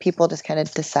people just kind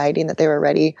of deciding that they were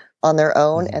ready on their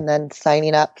own and then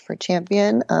signing up for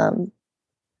champion. I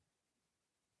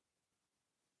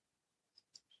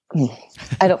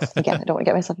don't want to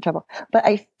get myself in trouble, but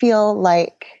I feel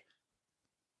like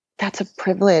that's a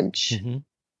privilege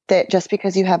that just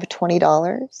because you have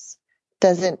 $20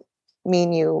 doesn't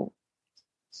mean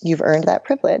you've earned that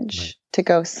privilege to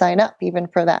go sign up even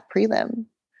for that prelim.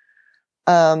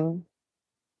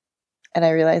 And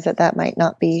I realize that might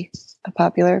not be a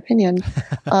popular opinion.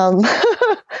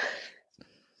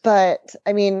 But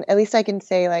I mean, at least I can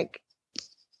say like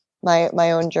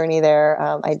my own journey there.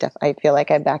 I feel like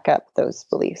I back up those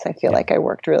beliefs. I feel like I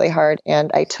worked really hard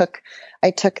and I took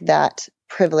that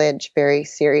privilege very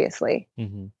seriously.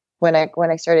 When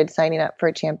I started signing up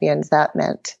for champions, that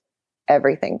meant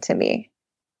everything to me.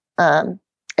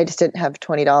 I just didn't have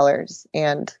 $20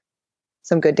 and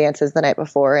some good dances the night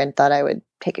before and thought I would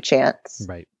take a chance.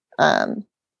 Right.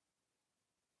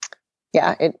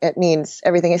 It means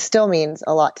everything. It still means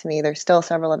a lot to me. There's still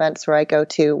several events where I go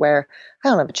to where I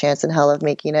don't have a chance in hell of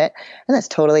making it, and that's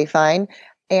totally fine.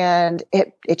 And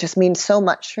it just means so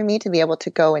much for me to be able to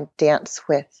go and dance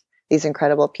with these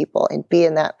incredible people and be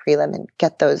in that prelim and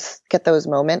get those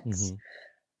moments.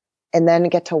 And then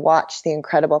get to watch the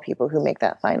incredible people who make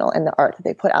that final and the art that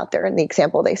they put out there and the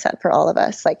example they set for all of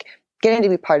us. Like, getting to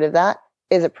be part of that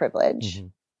is a privilege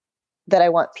that I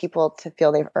want people to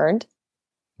feel they've earned.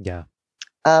 Yeah.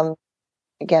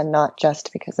 Again, not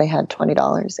just because they had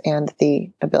 $20 and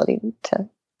the ability to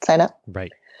sign up.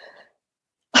 Right.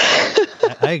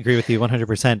 I agree with you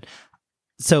 100%.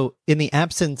 So in the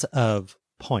absence of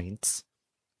points,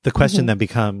 the question then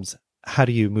becomes, how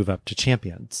do you move up to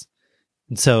champions?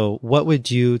 And so what would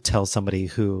you tell somebody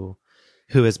who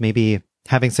is maybe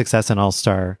having success in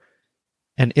All-Star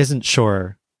and isn't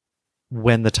sure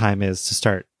when the time is to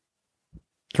start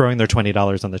throwing their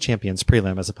 $20 on the champions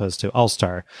prelim as opposed to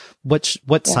All-Star?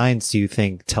 What signs do you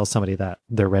think tell somebody that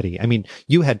they're ready? I mean,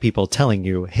 you had people telling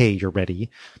you, hey, you're ready.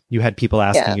 You had people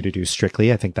asking you to do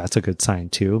strictly. I think that's a good sign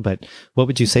too. But what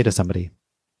would you say to somebody?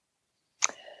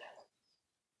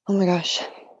 Oh my gosh.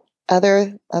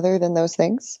 Other than those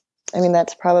things, I mean,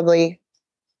 that's probably,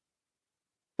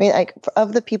 like,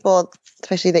 of the people,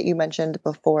 especially that you mentioned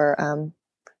before,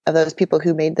 of those people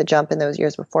who made the jump in those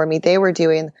years before me, they were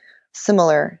doing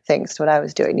similar things to what I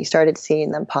was doing. You started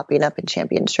seeing them popping up in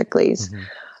champion strictlies.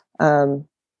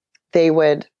 They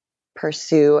would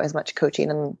pursue as much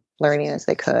coaching and learning as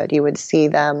they could. You would see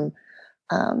them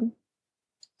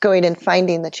going and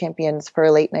finding the champions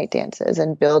for late night dances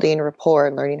and building rapport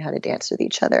and learning how to dance with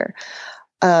each other.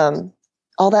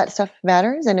 All that stuff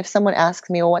matters. And if someone asks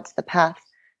me, well, what's the path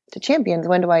to champions?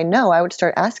 When do I know? I would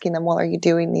start asking them, well, are you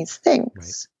doing these things?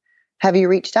 Right. Have you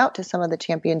reached out to some of the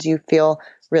champions you feel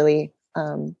really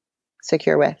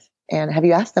secure with? And have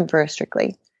you asked them for a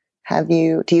strictly?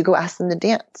 Do you go ask them to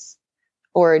dance?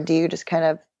 Or do you just kind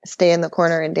of stay in the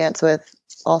corner and dance with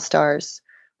all-stars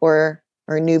or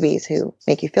newbies who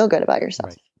make you feel good about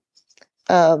yourself?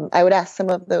 Right. I would ask some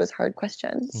of those hard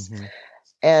questions.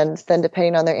 And then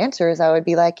depending on their answers, I would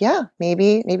be like, yeah,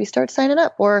 maybe start signing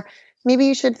up. Or maybe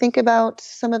you should think about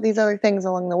some of these other things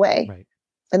along the way. Right.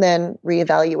 And then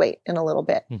reevaluate in a little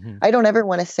bit. I don't ever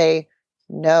want to say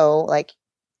no. Like,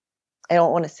 I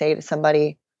don't want to say to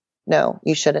somebody, no,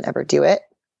 you shouldn't ever do it.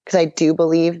 Because I do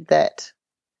believe that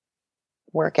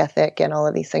work ethic and all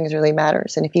of these things really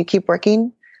matters. And if you keep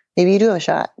working, maybe you do have a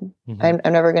shot. I'm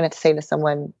never going to say to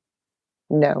someone,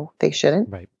 no, they shouldn't.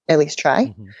 Right. At least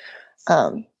try.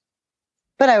 But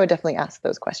I would definitely ask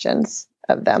those questions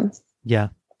of them. Yeah.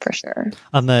 For sure.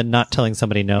 On the not telling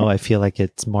somebody no, I feel like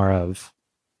it's more of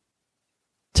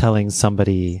telling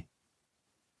somebody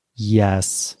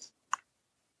yes,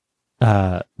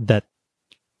 that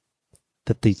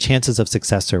the chances of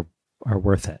success are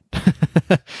worth it.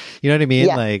 You know what I mean?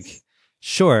 Yes. Like,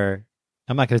 sure,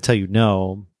 I'm not going to tell you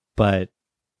no, but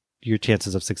your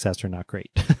chances of success are not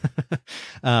great.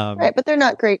 Right, but they're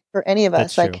not great for any of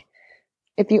us. Like,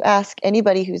 if you ask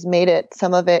anybody who's made it,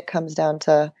 some of it comes down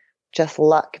to just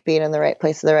luck, being in the right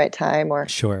place at the right time, or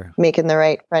making the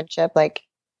right friendship, like,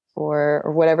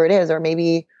 or whatever it is, or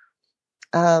maybe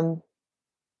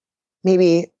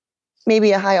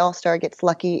maybe a high all-star gets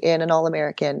lucky in an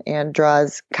All-American and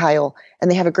draws Kyle,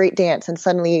 and they have a great dance, and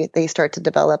suddenly they start to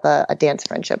develop a dance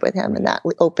friendship with him, and that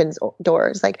opens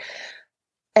doors. Like,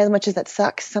 as much as that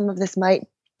sucks, some of this might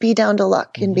be down to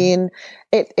luck and being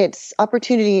it's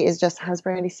opportunity is just, how's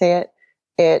Brandy say it?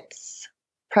 It's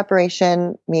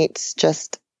preparation meets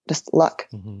just luck.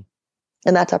 And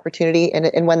that's opportunity.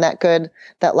 And when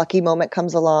that lucky moment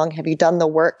comes along, have you done the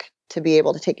work to be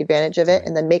able to take advantage of it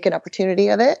and then make an opportunity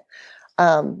of it?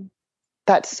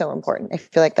 That's so important. I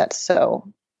feel like that's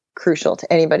so crucial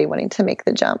to anybody wanting to make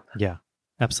the jump. Yeah,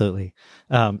 absolutely.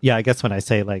 Yeah, I guess when I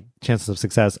say like chances of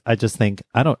success, I just think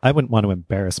I wouldn't want to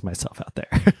embarrass myself out there.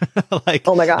 Like,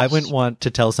 oh my gosh, I wouldn't want to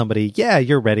tell somebody, yeah,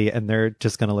 you're ready, and they're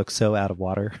just going to look so out of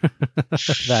water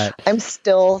that I'm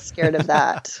still scared of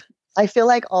that. I feel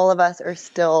like all of us are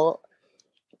still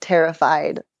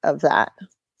terrified of that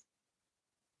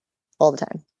all the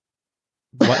time.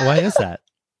 Why is that?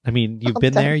 I mean, you've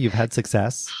been there, you've had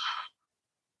success.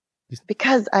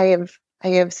 Because I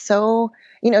have so,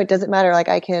 it doesn't matter. Like,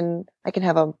 I can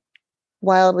have a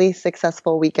wildly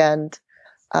successful weekend,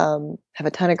 have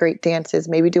a ton of great dances,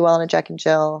 maybe do well in a Jack and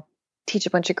Jill, teach a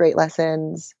bunch of great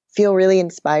lessons, feel really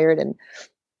inspired and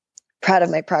proud of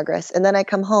my progress. And then I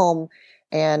come home,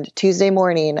 and Tuesday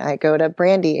morning I go to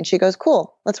Brandy, and she goes,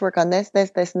 cool, let's work on this,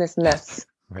 and this, and this.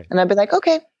 Right. And I'd be like,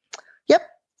 okay,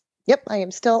 yep, I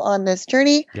am still on this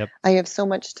journey. Yep. I have so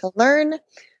much to learn.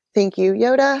 Thank you,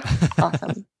 Yoda.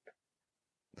 Awesome.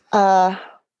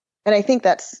 And I think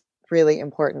that's really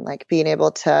important, like being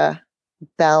able to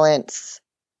balance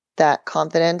that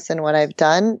confidence in what I've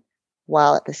done,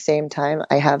 while at the same time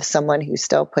I have someone who's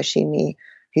still pushing me,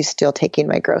 who's still taking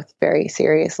my growth very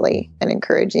seriously and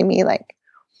encouraging me. Like,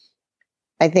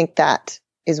 I think that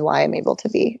is why I'm able to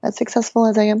be as successful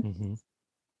as I am.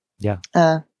 Yeah.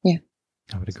 Yeah.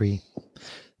 I would agree.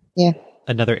 Yeah.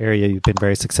 Another area you've been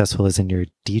very successful is in your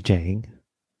DJing.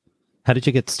 How did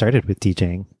you get started with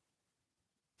DJing?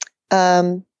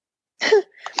 Funny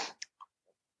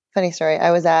story.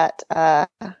 I was at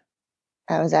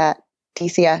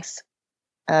DCS,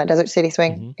 Desert City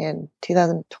Swing, in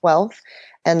 2012,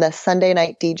 and the Sunday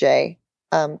night DJ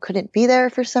couldn't be there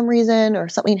for some reason, or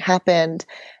something happened,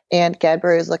 and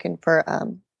Gadbury was looking for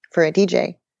a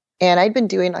DJ, and I'd been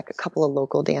doing like a couple of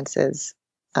local dances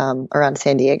around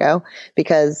San Diego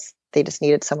because they just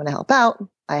needed someone to help out.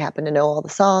 I happen to know all the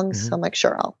songs, so I'm like,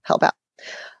 sure, I'll help out.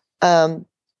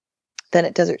 Then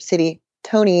at Desert City,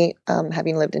 Tony,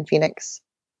 having lived in Phoenix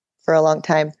for a long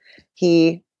time,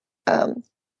 he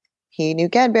knew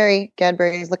Gadbury.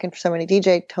 Gadbury is looking for someone to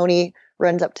DJ. Tony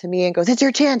runs up to me and goes, "It's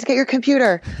your chance. Get your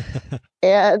computer."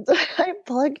 And I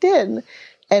plugged in,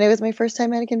 and it was my first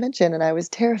time at a convention, and I was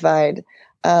terrified,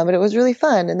 but it was really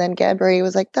fun. And then Gadbury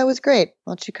was like, "That was great.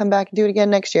 Why don't you come back and do it again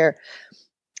next year?"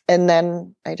 And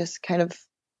then I just kind of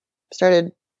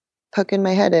started poking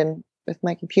my head in with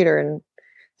my computer and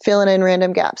filling in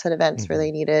random gaps at events where they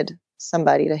needed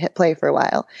somebody to hit play for a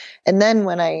while. And then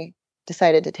when I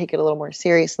decided to take it a little more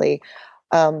seriously,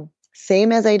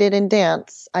 same as I did in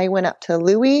dance, I went up to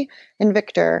Louie and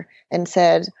Victor and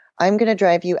said, "I'm going to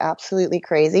drive you absolutely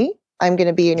crazy. I'm going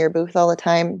to be in your booth all the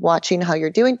time watching how you're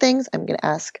doing things. I'm going to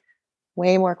ask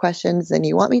way more questions than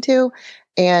you want me to,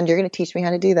 and you're going to teach me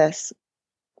how to do this."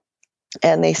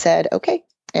 And they said, okay.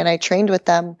 And I trained with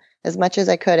them as much as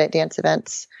I could at dance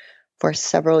events for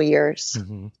several years.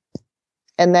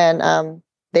 And then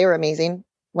they were amazing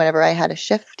whenever I had a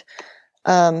shift,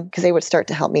 because they would start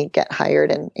to help me get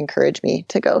hired and encourage me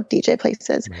to go DJ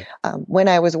places. When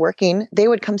I was working, they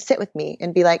would come sit with me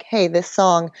and be like, "Hey, this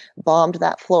song bombed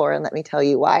that floor, and let me tell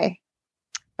you why.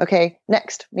 Okay,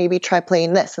 next, maybe try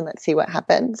playing this and let's see what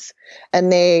happens."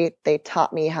 And they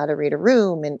taught me how to read a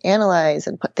room and analyze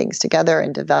and put things together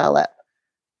and develop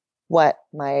what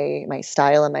my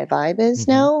style and my vibe is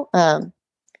now.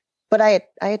 But I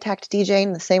attacked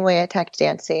DJing the same way I attacked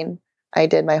dancing. I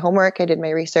did my homework, I did my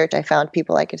research, I found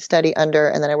people I could study under,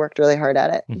 and then I worked really hard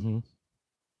at it.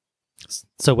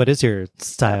 So what is your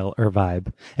style or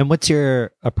vibe? And what's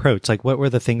your approach? Like, what were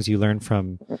the things you learned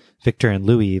from Victor and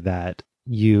Louie that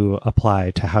you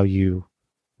apply to how you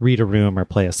read a room or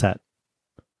play a set?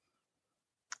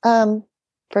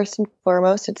 First and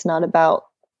foremost, it's not about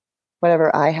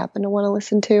whatever I happen to want to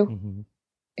listen to.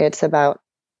 It's about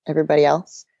everybody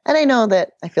else. And I know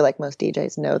that I feel like most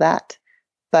DJs know that,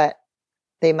 but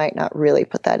they might not really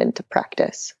put that into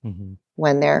practice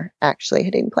when they're actually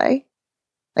hitting play.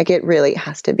 Like, it really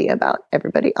has to be about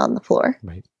everybody on the floor.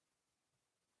 Right.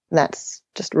 And that's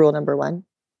just rule number one.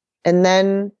 And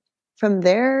then from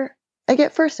there, like,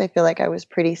 at first I feel like I was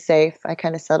pretty safe. I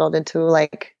kind of settled into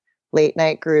like late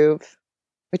night groove,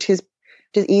 which is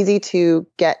just easy to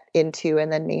get into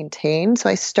and then maintain. So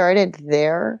I started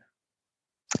there.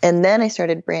 And then I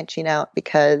started branching out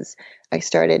because I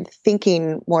started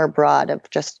thinking more broad of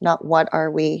just not what are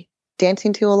we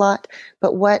dancing to a lot,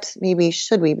 but what maybe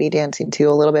should we be dancing to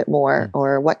a little bit more,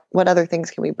 or what other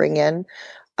things can we bring in?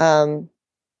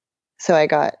 So I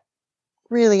got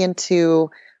really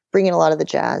into bringing a lot of the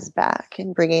jazz back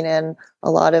and bringing in a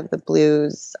lot of the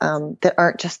blues that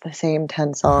aren't just the same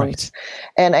 10 songs. Right.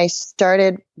 And I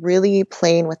started really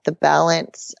playing with the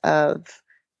balance of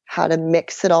how to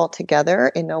mix it all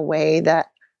together in a way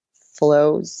that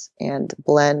flows and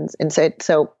blends. And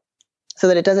so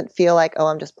that it doesn't feel like, oh,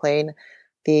 I'm just playing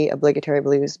the obligatory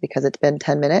blues because it's been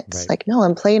 10 minutes. Right. Like, no,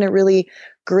 I'm playing a really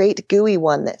great gooey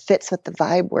one that fits with the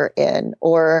vibe we're in,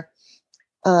 or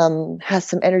has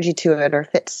some energy to it, or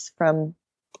fits from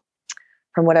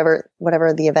whatever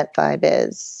the event vibe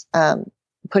is.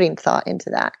 Putting thought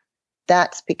into that.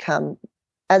 That's become,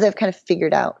 as I've kind of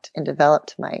figured out and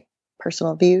developed my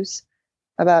personal views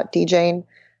about DJing,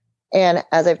 and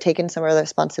as I've taken some of the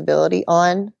responsibility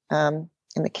on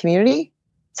in the community,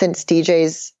 since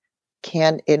DJs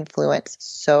can influence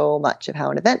so much of how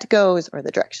an event goes or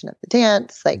the direction of the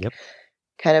dance, like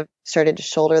kind of started to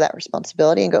shoulder that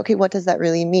responsibility and go, okay, what does that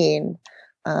really mean?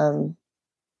 I've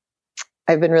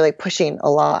been really pushing a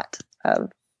lot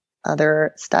of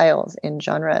other styles and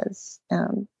genres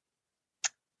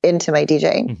into my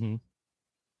DJing.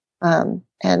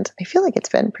 And I feel like it's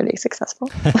been pretty successful.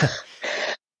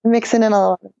 Mixing in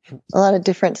a lot of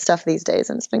different stuff these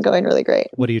days, and it's been going really great.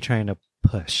 What are you trying to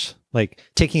push? Like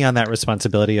taking on that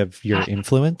responsibility of your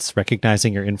influence,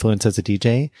 recognizing your influence as a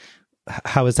DJ.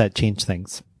 How has that changed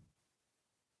things?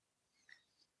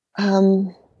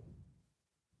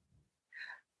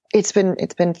 It's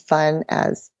been fun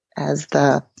as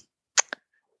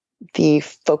the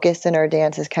focus in our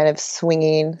dance is kind of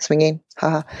swinging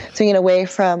away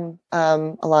from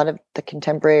a lot of the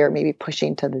contemporary, or maybe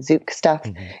pushing to the Zouk stuff.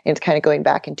 And it's kind of going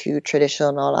back into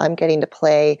traditional. I'm getting to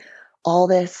play all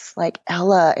this like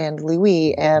Ella and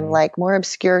Louis and like more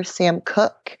obscure Sam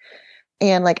Cooke.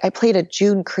 And like I played a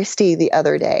June Christie the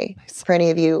other day. Nice. For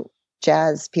any of you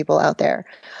jazz people out there.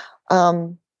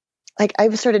 Like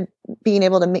I've started being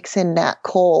able to mix in Nat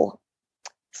Cole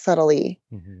subtly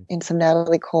and some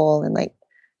Natalie Cole, and like,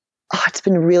 oh, it's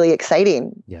been really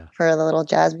exciting for the little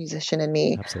jazz musician in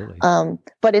me. Absolutely.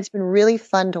 But it's been really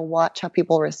fun to watch how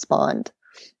people respond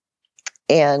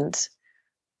and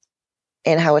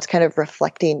how it's kind of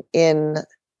reflecting in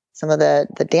some of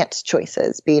the dance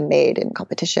choices being made in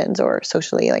competitions or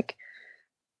socially. Like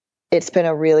it's been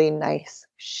a really nice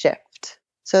shift.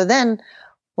 So then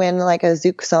when like a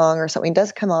Zouk song or something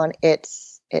does come on, it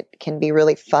can be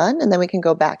really fun, and then we can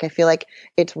go back. I feel like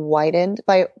it's widened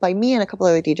by me and a couple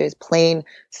other DJs playing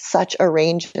such a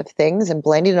range of things and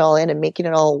blending it all in and making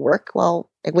it all work well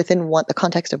within the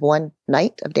context of one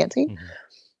night of dancing.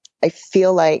 I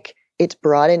feel like it's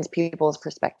broadens people's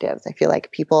perspectives. I feel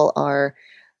like people are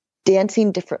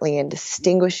dancing differently and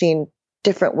distinguishing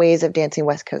different ways of dancing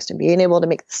West Coast and being able to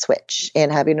make the switch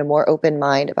and having a more open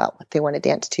mind about what they want to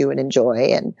dance to and enjoy.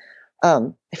 And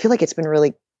I feel like it's been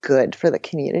really good for the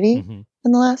community in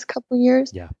the last couple of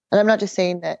years. Yeah. And I'm not just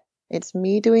saying that it's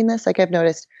me doing this. Like I've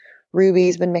noticed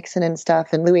Ruby's been mixing in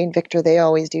stuff, and Louis and Victor, they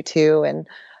always do too. And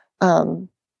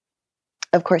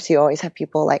of course you always have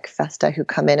people like Festa who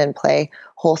come in and play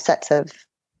whole sets of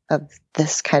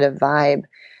this kind of vibe.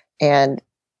 And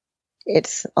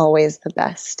it's always the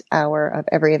best hour of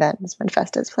every event is when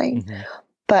Festa's playing.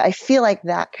 But I feel like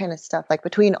that kind of stuff, like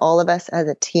between all of us as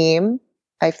a team,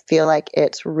 I feel like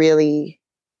it's really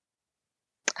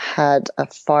had a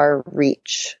far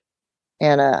reach,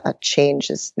 and a change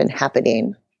has been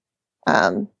happening.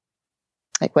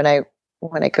 Like when I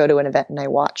go to an event and I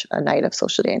watch a night of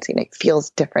social dancing, it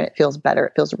feels different. It feels better.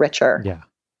 It feels richer. Yeah.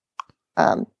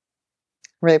 I'm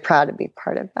really proud to be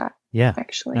part of that. Yeah,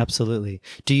 actually. Absolutely.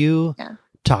 Do you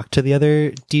talk to the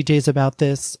other DJs about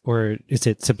this, or is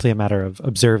it simply a matter of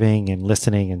observing and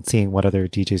listening and seeing what other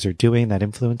DJs are doing that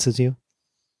influences you?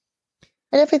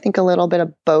 I definitely think a little bit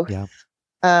of both. Yeah.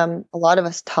 A lot of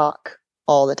us talk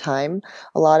all the time.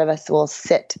 A lot of us will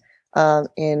sit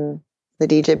in the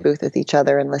DJ booth with each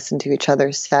other and listen to each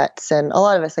other's sets. And a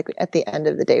lot of us, like at the end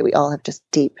of the day, we all have just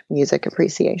deep music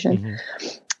appreciation,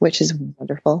 which is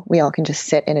wonderful. We all can just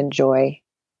sit and enjoy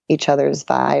each other's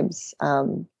vibes.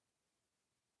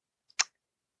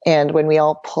 And when we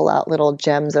all pull out little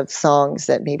gems of songs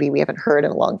that maybe we haven't heard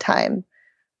in a long time,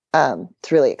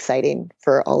 it's really exciting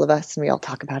for all of us, and we all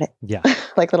talk about it. Yeah.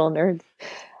 Like little nerds.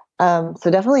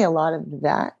 So definitely a lot of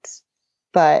that.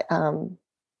 But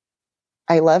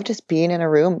I love just being in a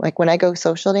room. Like when I go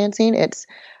social dancing, it's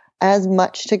as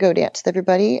much to go dance with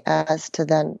everybody as to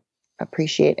then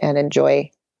appreciate and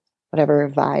enjoy whatever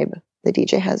vibe the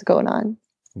DJ has going on.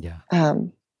 Yeah.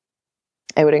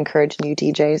 I would encourage new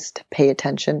DJs to pay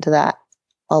attention to that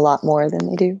a lot more than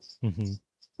they do,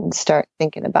 and start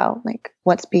thinking about like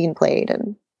what's being played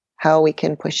and how we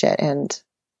can push it, and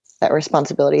that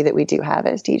responsibility that we do have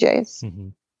as DJs.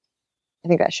 I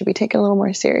think that should be taken a little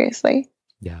more seriously.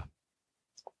 Yeah.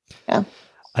 Yeah.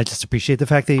 I just appreciate the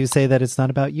fact that you say that it's not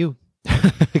about you,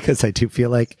 because I do feel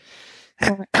like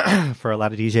for a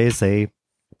lot of DJs, they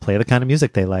play the kind of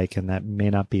music they like, and that may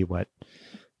not be what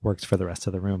works for the rest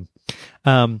of the room.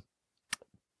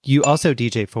 You also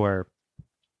DJ for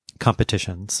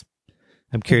competitions.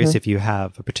 I'm curious if you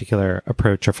have a particular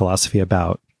approach or philosophy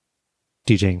about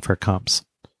DJing for comps.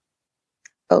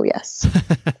 Oh, yes.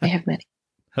 I have many.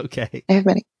 Okay. I have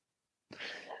many.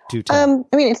 Do tell.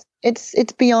 I mean,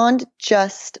 it's beyond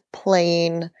just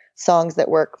playing songs that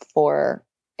work for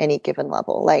any given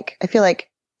level. Like, I feel like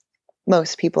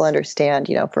most people understand,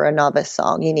 for a novice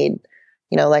song, you need,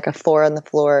 like a 4 on the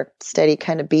floor, steady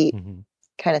kind of beat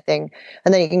kind of thing.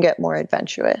 And then you can get more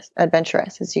adventurous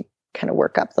as you kind of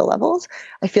work up the levels.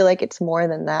 I feel like it's more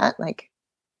than that. Like,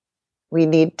 we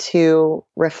need to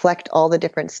reflect all the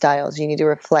different styles. You need to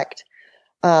reflect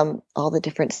all the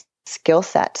different skill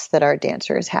sets that our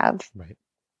dancers have. Right.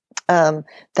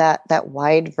 That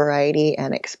wide variety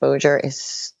and exposure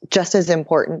is just as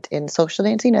important in social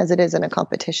dancing as it is in a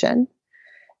competition.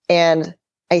 And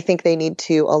I think they need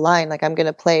to align. Like, I'm going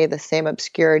to play the same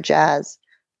obscure jazz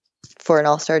for an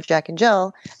All-Star Jack and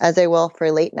Jill as I will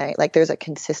for late night. Like, there's a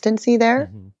consistency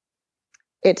there.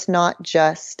 It's not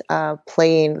just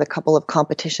playing the couple of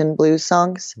competition blues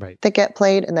songs that get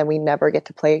played, and then we never get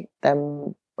to play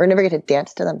them or never get to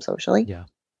dance to them socially. Yeah.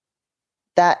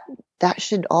 That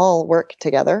should all work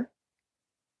together.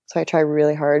 So I try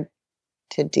really hard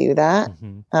to do that,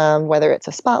 whether it's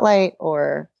a spotlight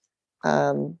or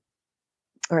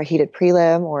a heated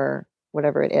prelim or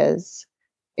whatever it is.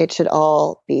 It should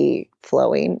all be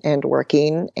flowing and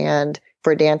working. And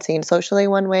for dancing socially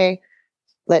one way,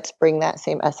 let's bring that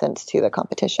same essence to the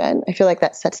competition. I feel like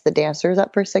that sets the dancers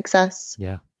up for success.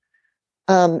 Yeah.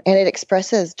 And it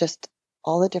expresses just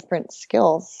all the different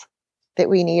skills that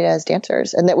we need as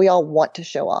dancers and that we all want to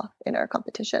show off in our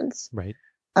competitions. Right.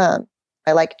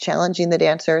 I like challenging the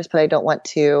dancers, but I don't want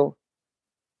to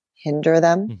hinder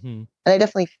them. And I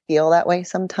definitely feel that way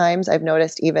sometimes. I've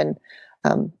noticed even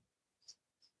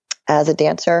as a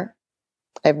dancer,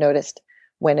 I've noticed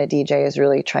when a DJ is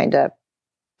really trying to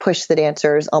push the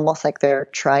dancers, almost like they're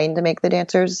trying to make the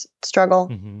dancers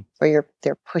struggle, or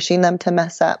they're pushing them to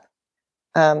mess up.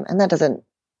 And that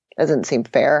doesn't seem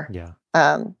fair. Yeah.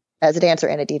 As a dancer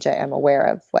and a DJ, I'm aware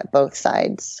of what both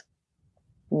sides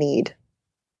need.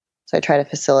 So I try to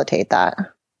facilitate that.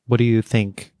 What do you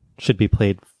think should be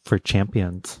played for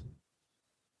champions?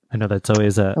 I know that's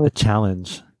always a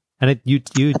challenge. And you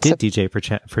did DJ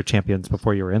for champions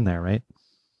before you were in there, right?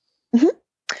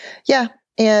 Yeah.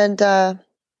 And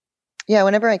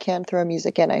whenever I can throw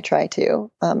music in, I try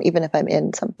to, even if I'm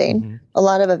in something. A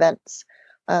lot of events,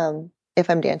 if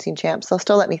I'm dancing champs, they'll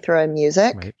still let me throw in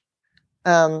music. Right.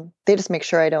 They just make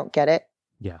sure I don't get it.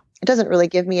 Yeah. It doesn't really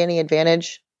give me any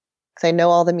advantage because I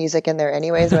know all the music in there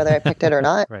anyways, whether I picked it or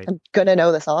not. Right. I'm going to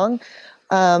know the song.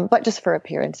 But just for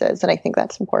appearances. And I think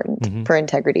that's important for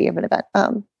integrity of an event.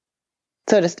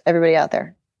 So just everybody out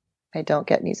there, I don't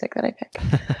get music that I pick.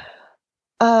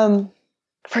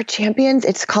 For champions,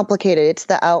 it's complicated. It's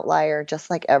the outlier, just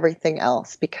like everything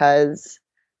else, because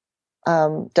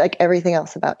like everything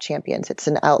else about champions, it's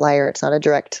an outlier. It's not a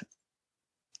direct,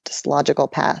 just logical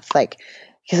path. Like,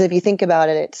 because if you think about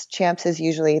it, it's champs is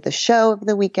usually the show of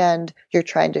the weekend. You're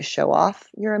trying to show off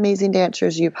your amazing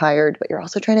dancers you've hired, but you're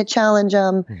also trying to challenge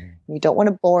them. You don't want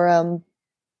to bore them.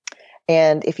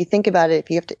 And if you think about it,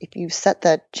 if you set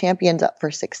the champions up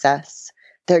for success,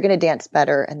 they're going to dance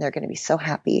better and they're going to be so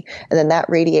happy. And then that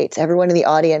radiates. Everyone in the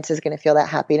audience is going to feel that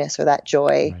happiness or that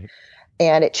joy. Right.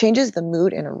 And it changes the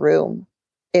mood in a room.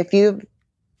 If you've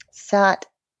sat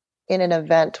in an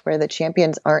event where the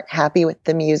champions aren't happy with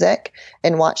the music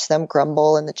and watch them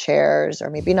grumble in the chairs, or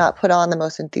maybe not put on the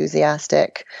most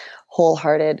enthusiastic,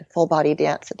 wholehearted, full body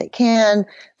dance that they can,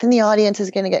 then the audience is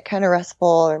going to get kind of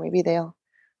restful, or maybe they'll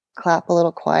clap a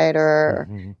little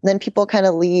quieter. Then people kind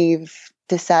of leave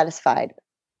dissatisfied.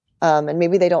 And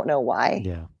maybe they don't know why.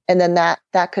 Yeah. And then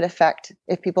that could affect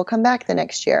if people come back the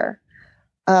next year.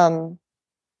 So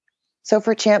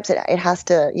for champs, it has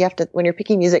to, when you're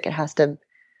picking music, you have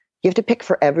to pick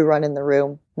for everyone in the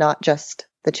room, not just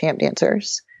the champ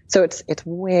dancers. So it's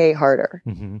way harder.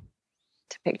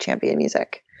 to pick champion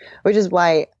music, which is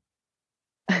why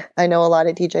I know a lot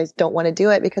of DJs don't want to do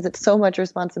it because it's so much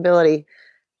responsibility.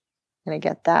 And I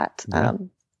get that. Yeah.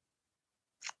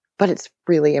 But it's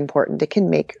really important. It can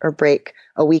make or break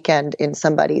a weekend in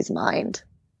somebody's mind.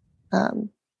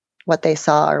 What they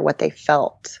saw or what they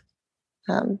felt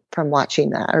from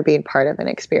watching that or being part of an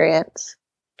experience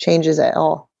changes it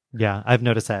all. Yeah, I've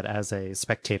noticed that as a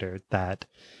spectator that,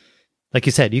 like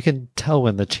you said, you can tell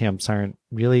when the champs aren't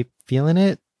really feeling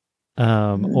it,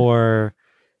 or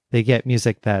they get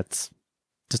music that's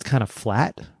just kind of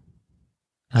flat,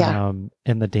 and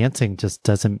the dancing just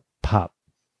doesn't pop.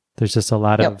 There's just a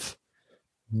lot of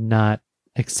not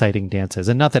exciting dances,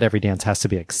 and not that every dance has to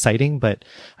be exciting, but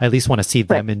I at least want to see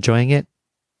them enjoying it,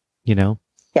 you know?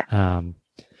 Yeah.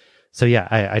 So yeah,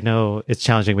 I know it's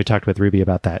challenging. We talked with Ruby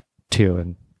about that too,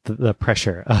 and the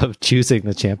pressure of choosing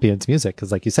the champion's music.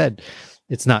 Cause like you said,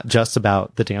 it's not just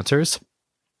about the dancers.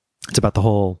 It's about the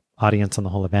whole audience and the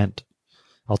whole event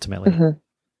ultimately. Mm-hmm.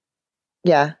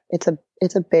 Yeah. It's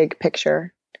a big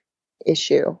picture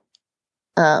issue.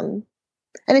 And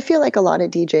I feel like a lot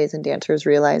of DJs and dancers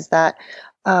realize that.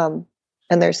 And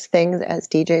there's things as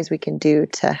DJs we can do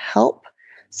to help.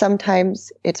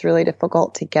 Sometimes it's really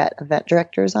difficult to get event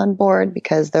directors on board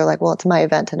because they're like, well, it's my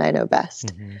event and I know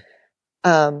best. Mm-hmm.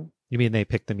 You mean they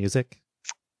pick the music?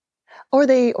 Or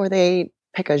they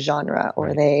pick a genre,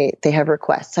 or they have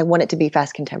requests. I want it to be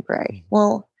fast contemporary.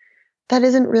 Well, that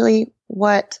isn't really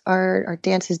what our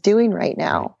dance is doing right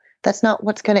now. That's not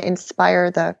what's going to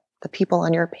inspire the people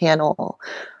on your panel.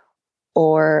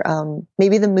 Or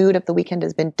maybe the mood of the weekend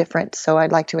has been different. So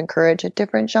I'd like to encourage a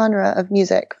different genre of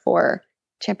music for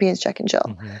Champions Check and Chill.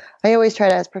 Mm-hmm. I always try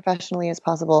to, as professionally as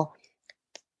possible,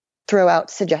 throw out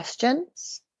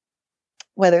suggestions.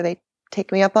 Whether they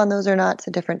take me up on those or not, it's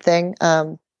a different thing.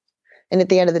 And at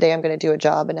the end of the day, I'm going to do a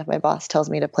job. And if my boss tells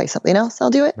me to play something else, I'll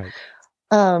do it. Right.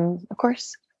 Of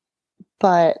course.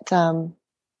 But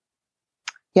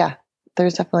yeah,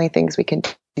 there's definitely things we can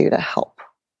do to help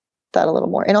that a little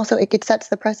more. And also it sets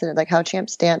the precedent, like how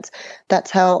champs dance.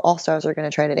 That's how all stars are going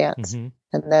to try to dance. Mm-hmm.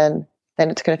 And then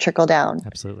it's going to trickle down.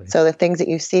 Absolutely. So the things that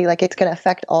you see, like it's going to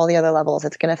affect all the other levels.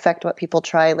 It's going to affect what people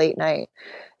try late night.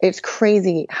 It's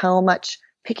crazy how much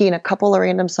picking a couple of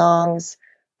random songs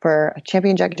for a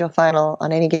Champion Jack and Jill final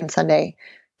on any given Sunday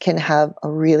can have a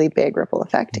really big ripple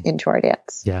effect into our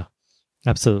dance. Yeah,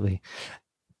 absolutely.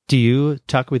 Do you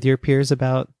talk with your peers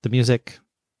about the music?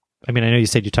 I mean, I know you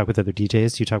said you talk with other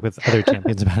DJs. Do you talk with other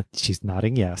champions about? She's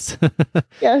nodding yes.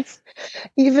 Yes.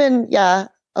 Even, yeah.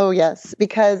 Oh, yes.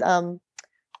 Because I'm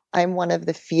one of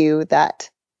the few that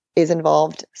is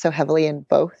involved so heavily in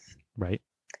both. Right.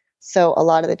 So a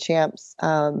lot of the champs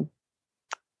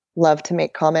love to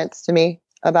make comments to me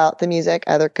about the music,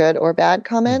 either good or bad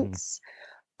comments,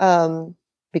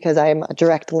 because I'm a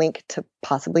direct link to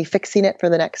possibly fixing it for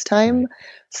the next time. Right.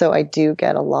 So I do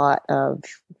get a lot of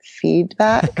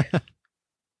feedback.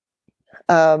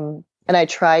 And I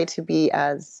try to be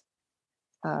as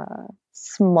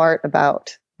smart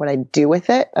about what I do with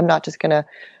it. I'm not just going to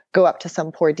go up to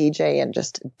some poor DJ and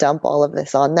just dump all of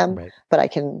this on them, but I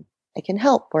can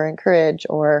help or encourage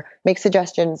or make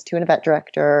suggestions to an event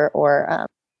director or,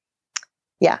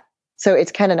 so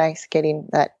it's kind of nice getting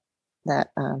that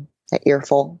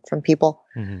earful from people,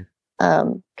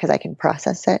 because I can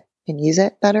process it and use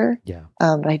it better. Yeah.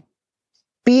 But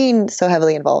being so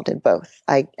heavily involved in both,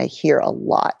 I hear a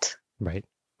lot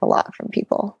from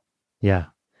people. Yeah.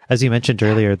 As you mentioned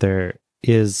earlier, there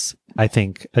is, I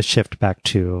think, a shift back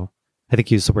to, I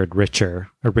think you used the word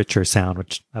a richer sound,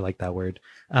 which I like that word.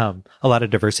 A lot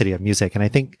of diversity of music. And I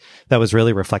think that was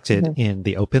really reflected in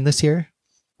the Open this year,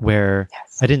 where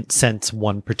I didn't sense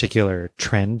one particular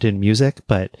trend in music,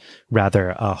 but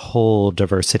rather a whole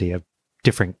diversity of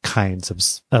different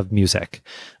kinds of music.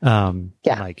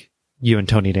 Like you and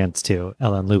Tony dance to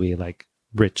Ella and Louie, like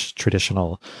rich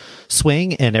traditional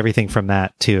swing, and everything from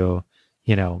that to,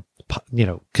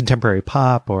 contemporary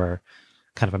pop or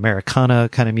kind of Americana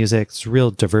kind of music. It's real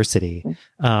diversity.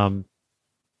 I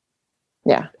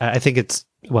think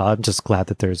I'm just glad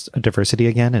that there's a diversity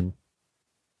again. And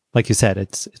like you said,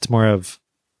 it's more of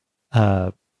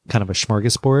kind of a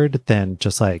smorgasbord than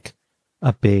just like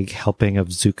a big helping of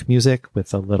zouk music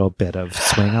with a little bit of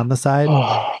swing on the side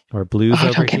or blues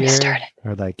over here,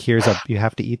 or like you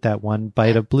have to eat that one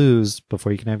bite of blues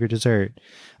before you can have your dessert.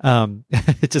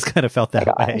 It just kind of felt that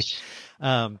way.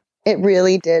 It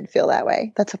really did feel that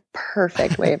way. That's a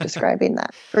perfect way of describing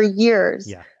that. For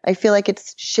years, I feel like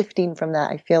it's shifting from that.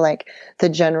 I feel like the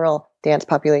general dance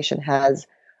population has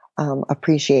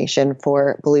appreciation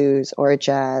for blues or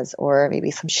jazz or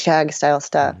maybe some shag style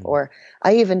stuff. Mhm. Or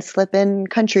I even slip in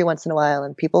country once in a while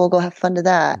and people will go have fun to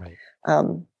that. Right.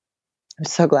 I'm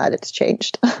so glad it's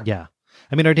changed. Yeah.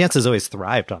 I mean, our dance has always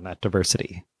thrived on that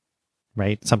diversity,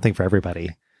 right? Something for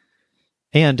everybody.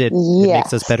 And it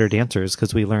makes us Yes. better dancers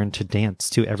because we learn to dance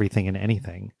to everything and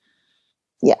anything.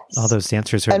 Yes. All those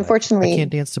dancers are Unfortunately, like, I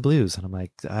can't dance to blues. And I'm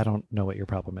like, I don't know what your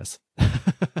problem is.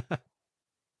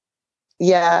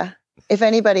 yeah. If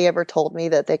anybody ever told me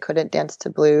that they couldn't dance to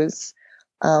blues,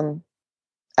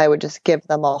 I would just give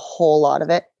them a whole lot of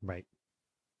it. Right.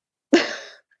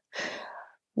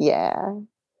 Yeah.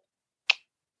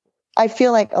 I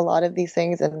feel like a lot of these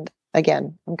things, and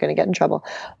again, I'm going to get in trouble,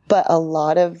 but a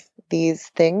lot of these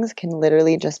things can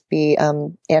literally just be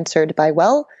answered by,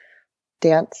 well,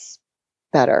 dance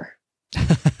better.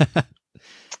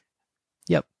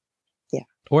 Yep. Yeah.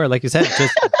 Or like you said,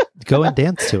 just go and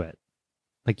dance to it.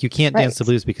 Like you can't dance Right. to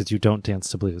blues because you don't dance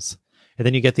to blues. And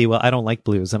then you get well, I don't like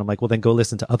blues. And I'm like, well, then go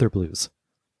listen to other blues.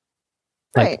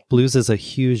 Like Right. blues is a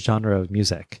huge genre of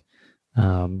music.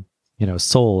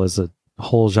 Soul is a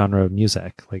whole genre of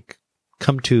music. Like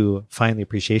come to find the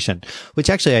appreciation, which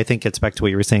actually I think gets back to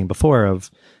what you were saying before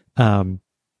of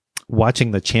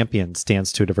watching the champions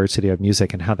dance to a diversity of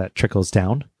music and how that trickles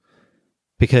down.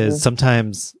 Because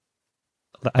sometimes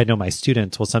I know my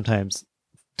students will sometimes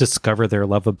discover their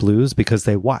love of blues because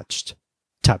they watched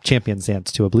top champions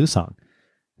dance to a blues song.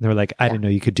 And they were like, I didn't know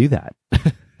you could do that.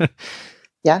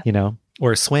 Yeah.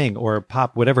 Or swing or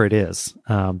pop, whatever it is.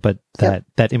 But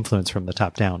that influence from the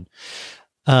top down.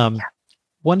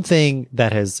 One thing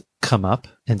that has come up,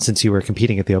 and since you were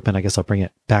competing at the Open, I guess I'll bring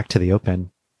it back to the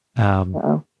Open,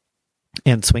 and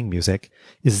swing music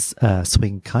is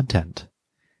swing content.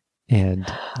 And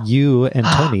you and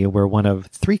Tony were one of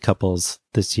 3 couples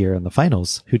this year in the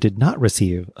finals who did not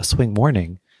receive a swing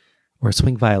warning or a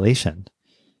swing violation.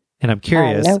 And I'm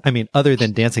curious, No. I mean, other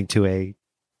than dancing to a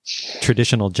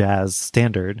traditional jazz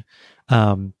standard,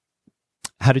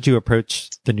 how did you approach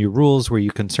the new rules? Were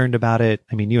you concerned about it?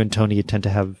 I mean, you and Tony tend to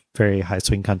have very high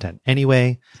swing content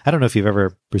anyway. I don't know if you've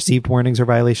ever received warnings or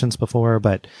violations before,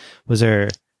 but was there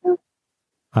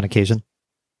on occasion?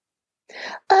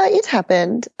 It's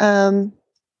happened.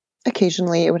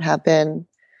 Occasionally it would happen.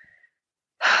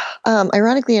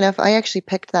 Ironically enough, I actually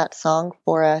picked that song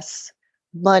for us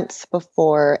months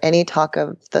before any talk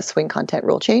of the swing content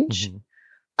rule change.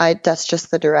 Mm-hmm. That's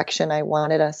just the direction I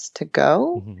wanted us to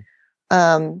go.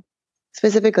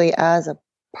 Specifically as a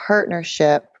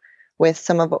partnership with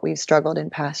some of what we've struggled in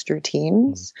past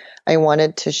routines. I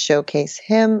wanted to showcase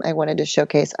him. I wanted to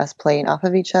showcase us playing off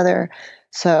of each other.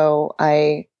 So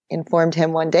I informed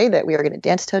him one day that we were going to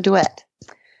dance to a duet.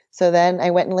 So then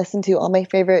I went and listened to all my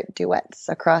favorite duets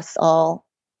across all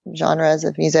genres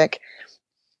of music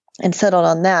and settled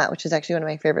on that, which is actually one of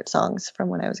my favorite songs from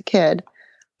when I was a kid.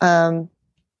 And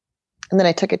then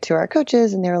I took it to our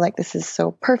coaches and they were like, this is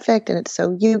so perfect and it's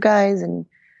so you guys and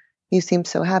you seem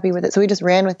so happy with it. So we just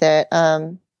ran with it.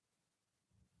 And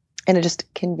it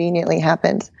just conveniently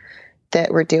happened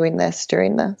that we're doing this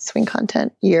during the swing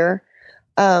content year.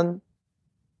 So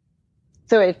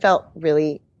it felt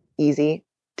really easy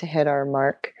to hit our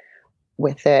mark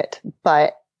with it,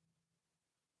 but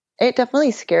it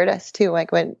definitely scared us too.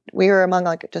 Like when we were among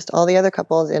like just all the other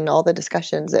couples and all the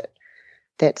discussions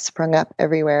that sprung up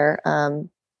everywhere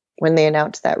when they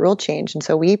announced that rule change. And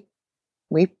so we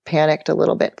panicked a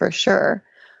little bit for sure.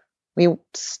 We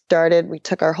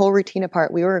took our whole routine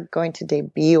apart. We were going to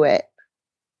debut it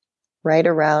right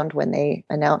around when they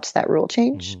announced that rule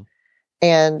change.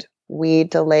 And we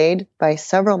delayed by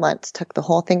several months, took the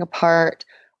whole thing apart,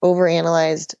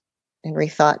 overanalyzed and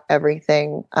rethought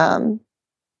everything to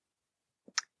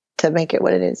make it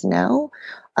what it is now.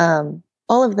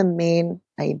 All of the main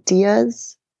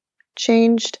ideas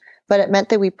changed, but it meant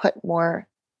that we put more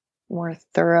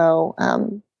thorough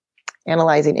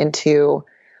analyzing into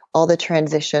all the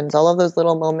transitions, all of those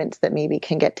little moments that maybe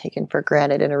can get taken for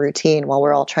granted in a routine while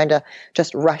we're all trying to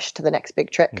just rush to the next big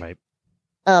trick. Right.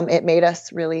 It made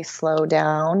us really slow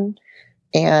down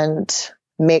and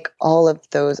make all of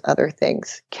those other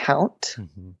things count.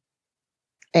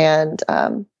 And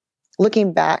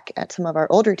looking back at some of our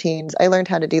old routines, I learned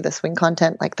how to do the swing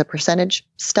content, like the percentage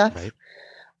stuff,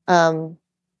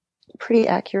 pretty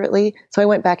accurately. So I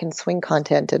went back and swing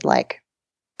contented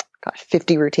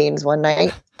 50 routines one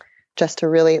night just to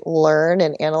really learn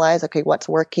and analyze, okay, what's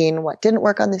working, what didn't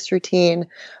work on this routine,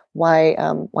 why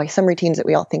some routines that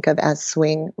we all think of as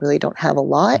swing really don't have a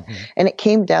lot. And it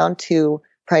came down to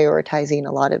prioritizing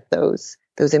a lot of those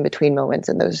in-between moments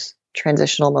and those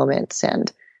transitional moments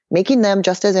and making them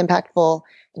just as impactful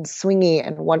and swingy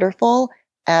and wonderful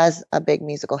as a big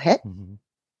musical hit. Mm-hmm.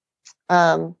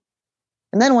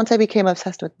 And then once I became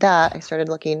obsessed with that, I started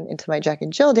looking into my Jack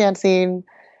and Jill dancing,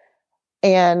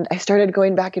 and I started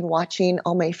going back and watching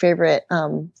all my favorite,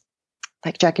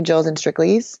 like Jack and Jill's and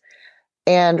Strictly's,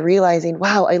 and realizing,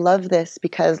 wow, I love this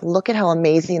because look at how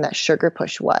amazing that sugar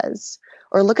push was,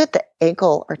 or look at the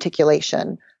ankle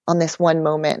articulation on this one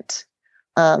moment,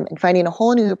 and finding a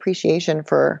whole new appreciation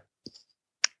for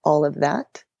all of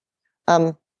that.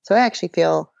 So I actually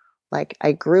feel like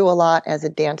I grew a lot as a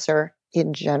dancer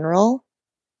in general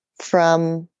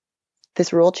from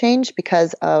this rule change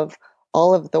because of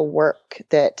all of the work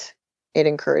that it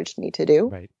encouraged me to do.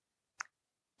 Right.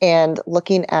 And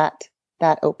looking at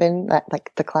that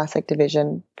like the classic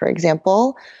division, for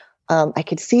example, I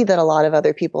could see that a lot of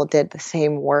other people did the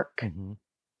same work. Mm-hmm.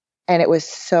 And it was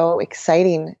so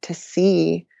exciting to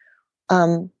see.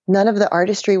 None of the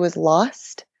artistry was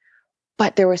lost,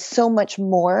 but there was so much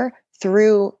more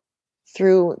through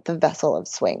the vessel of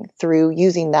swing, through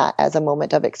using that as a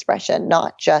moment of expression,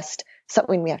 not just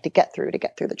something we have to get through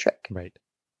the trick. Right.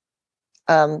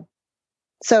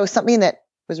 So something that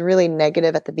was really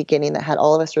negative at the beginning that had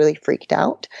all of us really freaked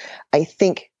out, I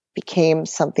think became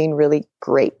something really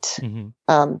great,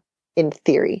 Mm-hmm. In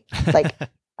theory. Like,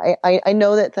 I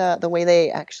know that the way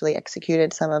they actually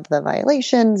executed some of the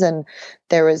violations, and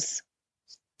there was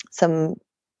some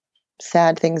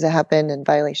sad things that happened and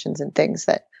violations and things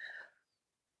that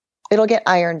it'll get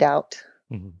ironed out.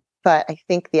 Mm-hmm. But I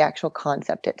think the actual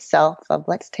concept itself of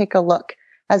let's take a look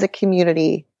as a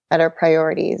community at our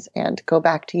priorities and go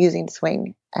back to using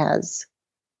swing as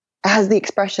the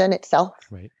expression itself.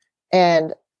 Right.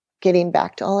 And getting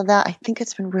back to all of that, I think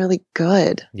it's been really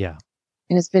good. Yeah.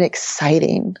 And it's been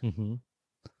exciting. Mm-hmm.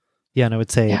 Yeah. And I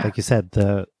would say, like you said,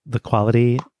 the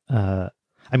quality, I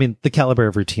mean, the caliber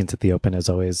of routines at the Open is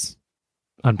always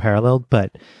unparalleled,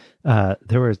 but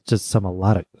there were just a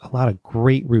lot of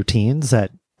great routines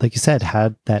that, like you said,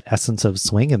 had that essence of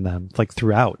swing in them, like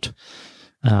throughout.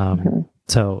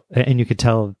 So, and you could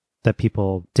tell that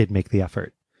people did make the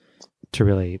effort to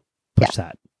really push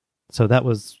that. So that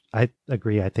was, I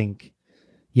agree. I think,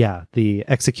 the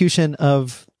execution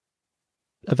of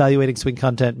evaluating swing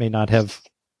content may not have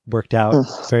worked out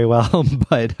very well,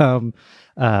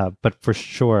 but for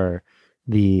sure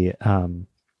the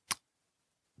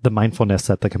mindfulness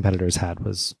that the competitors had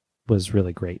was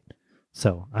really great.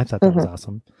 So I thought that was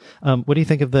awesome. What do you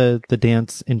think of the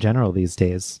dance in general these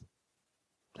days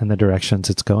and the directions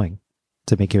it's going?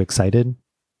 Does it make you excited?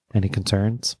 Any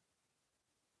concerns?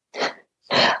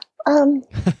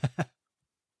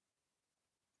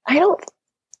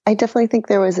 I definitely think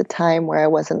there was a time where I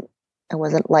wasn't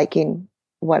liking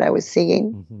what I was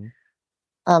seeing. Mm-hmm.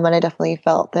 And I definitely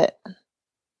felt that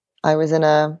I was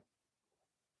in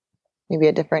maybe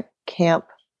a different camp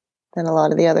than a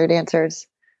lot of the other dancers.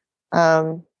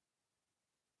 And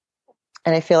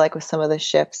I feel like with some of the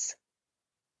shifts,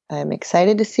 I'm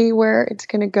excited to see where it's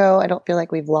going to go. I don't feel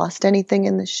like we've lost anything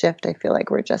in the shift. I feel like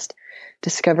we're just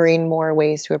discovering more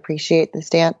ways to appreciate this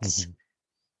dance.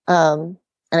 Mm-hmm.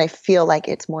 And I feel like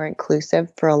it's more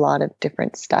inclusive for a lot of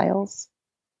different styles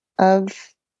of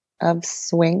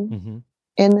swing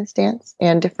in this dance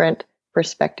and different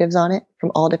perspectives on it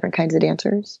from all different kinds of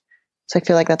dancers. So I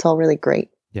feel like that's all really great.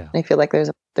 Yeah. And I feel like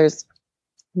there's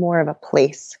more of a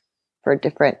place for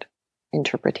different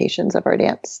interpretations of our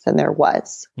dance than there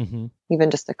was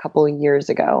even just a couple of years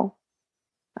ago.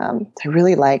 I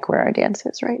really like where our dance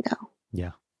is right now.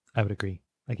 Yeah, I would agree.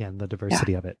 Again, the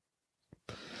diversity of it.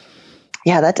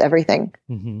 Yeah, that's everything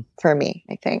for me,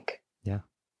 I think. Yeah.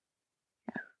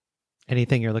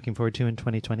 Anything you're looking forward to in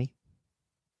 2020?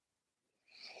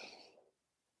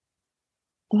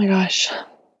 Oh my gosh.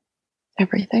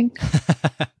 Everything.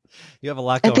 You have a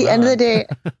lot going on. At the end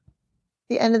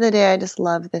of the day, I just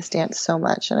love this dance so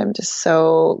much. And I'm just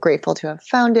so grateful to have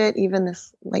found it even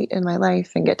this late in my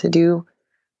life and get to do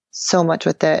so much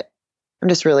with it. I'm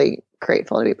just really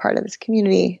grateful to be part of this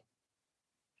community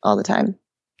all the time.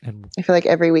 And I feel like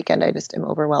every weekend I just am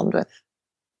overwhelmed with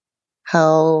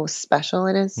how special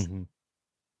it is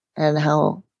and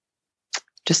how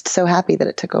just so happy that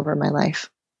it took over my life.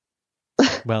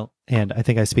 Well, and I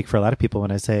think I speak for a lot of people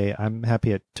when I say I'm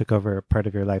happy it took over part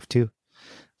of your life too.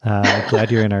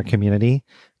 Glad you're in our community.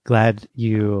 Glad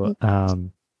you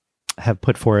have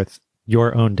put forth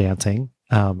your own dancing.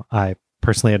 I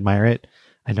personally admire it.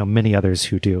 I know many others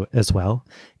who do as well.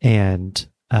 And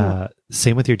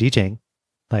same with your DJing.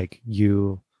 Like,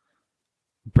 you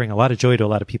bring a lot of joy to a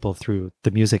lot of people through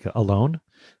the music alone.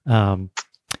 And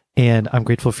I'm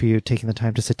grateful for you taking the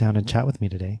time to sit down and chat with me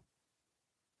today.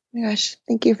 my gosh,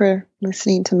 thank you for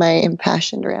listening to my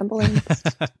impassioned ramblings.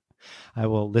 I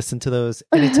will listen to those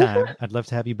anytime. I'd love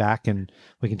to have you back and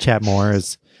we can chat more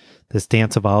as this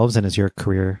dance evolves and as your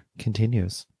career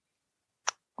continues.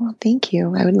 Well, thank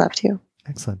you. I would love to.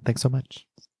 Excellent. Thanks so much.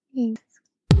 Thanks.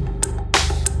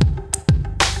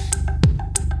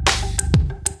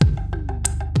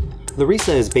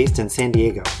 Larisa is based in San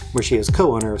Diego, where she is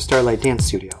co-owner of Starlight Dance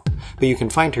Studio, but you can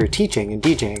find her teaching and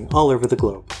DJing all over the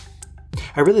globe.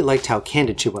 I really liked how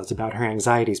candid she was about her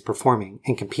anxieties performing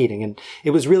and competing, and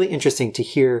it was really interesting to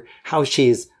hear how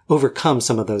she's overcome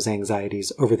some of those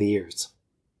anxieties over the years.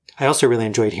 I also really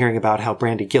enjoyed hearing about how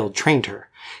Brandy Guild trained her.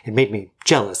 It made me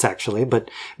jealous, actually, but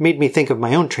made me think of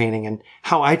my own training and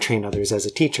how I train others as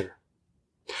a teacher.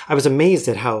 I was amazed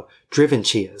at how driven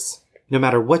she is. No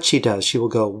matter what she does, she will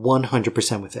go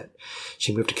 100% with it.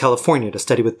 She moved to California to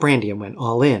study with Brandy and went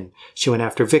all in. She went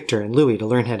after Victor and Louie to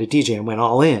learn how to DJ and went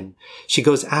all in. She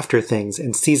goes after things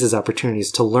and seizes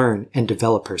opportunities to learn and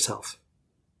develop herself.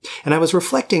 And I was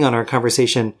reflecting on our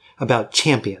conversation about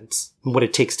champions and what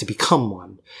it takes to become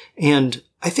one. And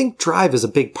I think drive is a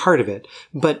big part of it,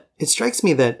 but it strikes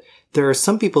me that there are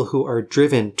some people who are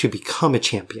driven to become a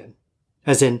champion.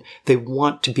 As in, they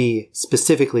want to be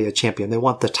specifically a champion. They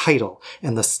want the title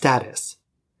and the status.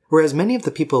 Whereas many of the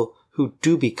people who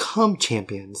do become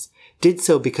champions did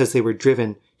so because they were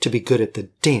driven to be good at the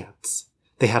dance.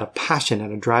 They had a passion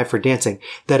and a drive for dancing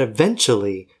that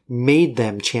eventually made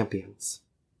them champions.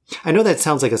 I know that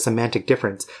sounds like a semantic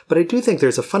difference, but I do think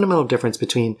there's a fundamental difference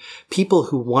between people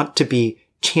who want to be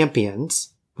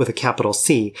champions with a capital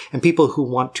C and people who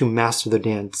want to master the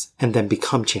dance and then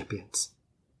become champions.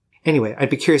 Anyway, I'd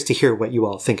be curious to hear what you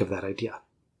all think of that idea.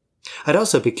 I'd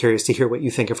also be curious to hear what you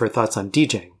think of her thoughts on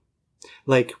DJing.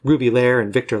 Like Ruby Lair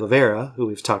and Victor Rivera, who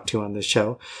we've talked to on this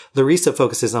show, Larisa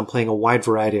focuses on playing a wide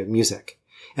variety of music.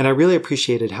 And I really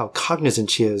appreciated how cognizant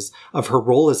she is of her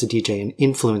role as a DJ in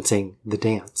influencing the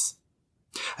dance.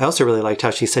 I also really liked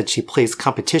how she said she plays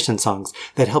competition songs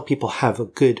that help people have a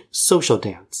good social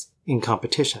dance in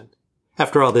competition.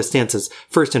 After all, this dance is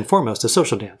first and foremost a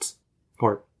social dance.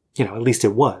 Or, at least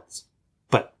it was.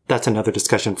 But that's another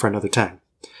discussion for another time.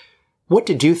 What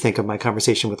did you think of my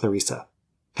conversation with Larisa?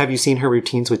 Have you seen her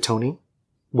routines with Tony?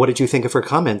 What did you think of her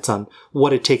comments on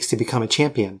what it takes to become a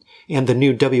champion and the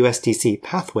new WSDC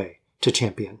pathway to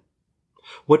champion?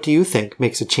 What do you think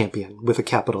makes a champion with a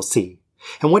capital C?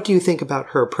 And what do you think about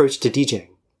her approach to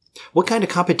DJing? What kind of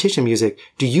competition music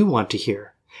do you want to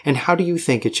hear? And how do you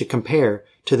think it should compare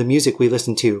to the music we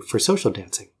listen to for social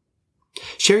dancing?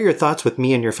 Share your thoughts with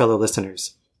me and your fellow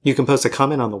listeners. You can post a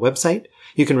comment on the website,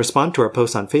 you can respond to our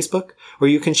posts on Facebook, or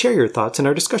you can share your thoughts in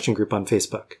our discussion group on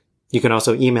Facebook. You can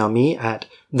also email me at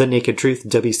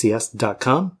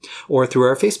thenakedtruthwcs.com or through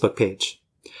our Facebook page.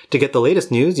 To get the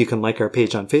latest news, you can like our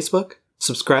page on Facebook,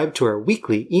 subscribe to our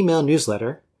weekly email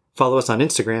newsletter, follow us on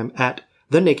Instagram at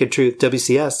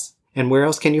thenakedtruthwcs, and where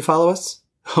else can you follow us?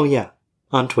 Oh yeah,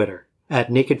 on Twitter at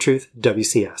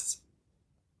nakedtruthwcs.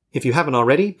 If you haven't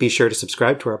already, be sure to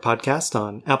subscribe to our podcast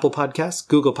on Apple Podcasts,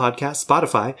 Google Podcasts,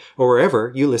 Spotify, or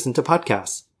wherever you listen to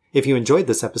podcasts. If you enjoyed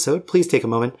this episode, please take a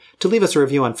moment to leave us a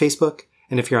review on Facebook.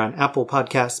 And if you're on Apple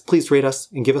Podcasts, please rate us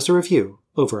and give us a review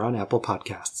over on Apple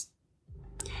Podcasts.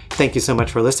 Thank you so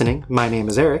much for listening. My name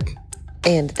is Eric.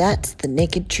 And that's The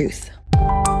Naked Truth.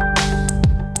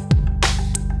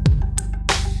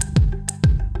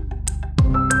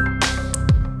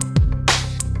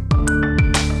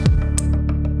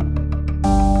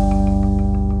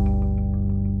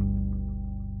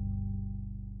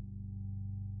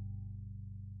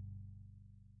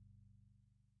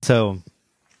 So,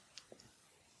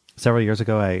 several years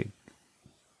ago,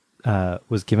 I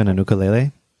was given an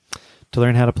ukulele to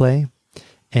learn how to play.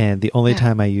 And the only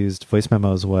time I used voice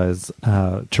memos was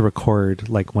to record,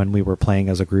 like, when we were playing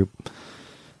as a group.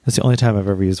 That's the only time I've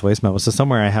ever used voice memos. So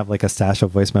somewhere I have, like, a stash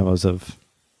of voice memos of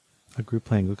a group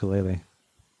playing ukulele.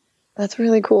 That's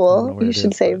really cool. You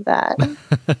should save that.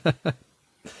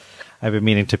 I've been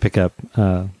meaning to pick up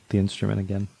the instrument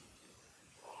again.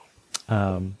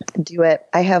 Do it.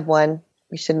 I have one.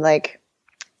 We should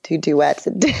do duets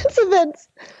at dance events.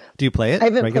 Do you play it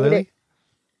regularly?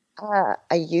 Played it.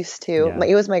 I used to. Yeah.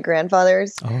 It was my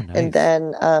grandfather's. Oh, nice. And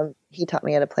then he taught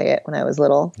me how to play it when I was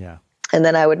little. Yeah. And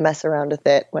then I would mess around with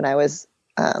it when I was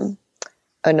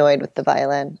annoyed with the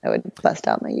violin. I would bust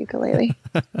out my ukulele.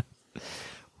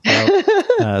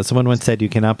 Well, someone once said you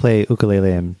cannot play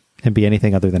ukulele and be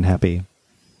anything other than happy.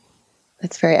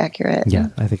 That's very accurate. Yeah,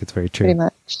 I think it's very true. Pretty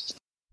much.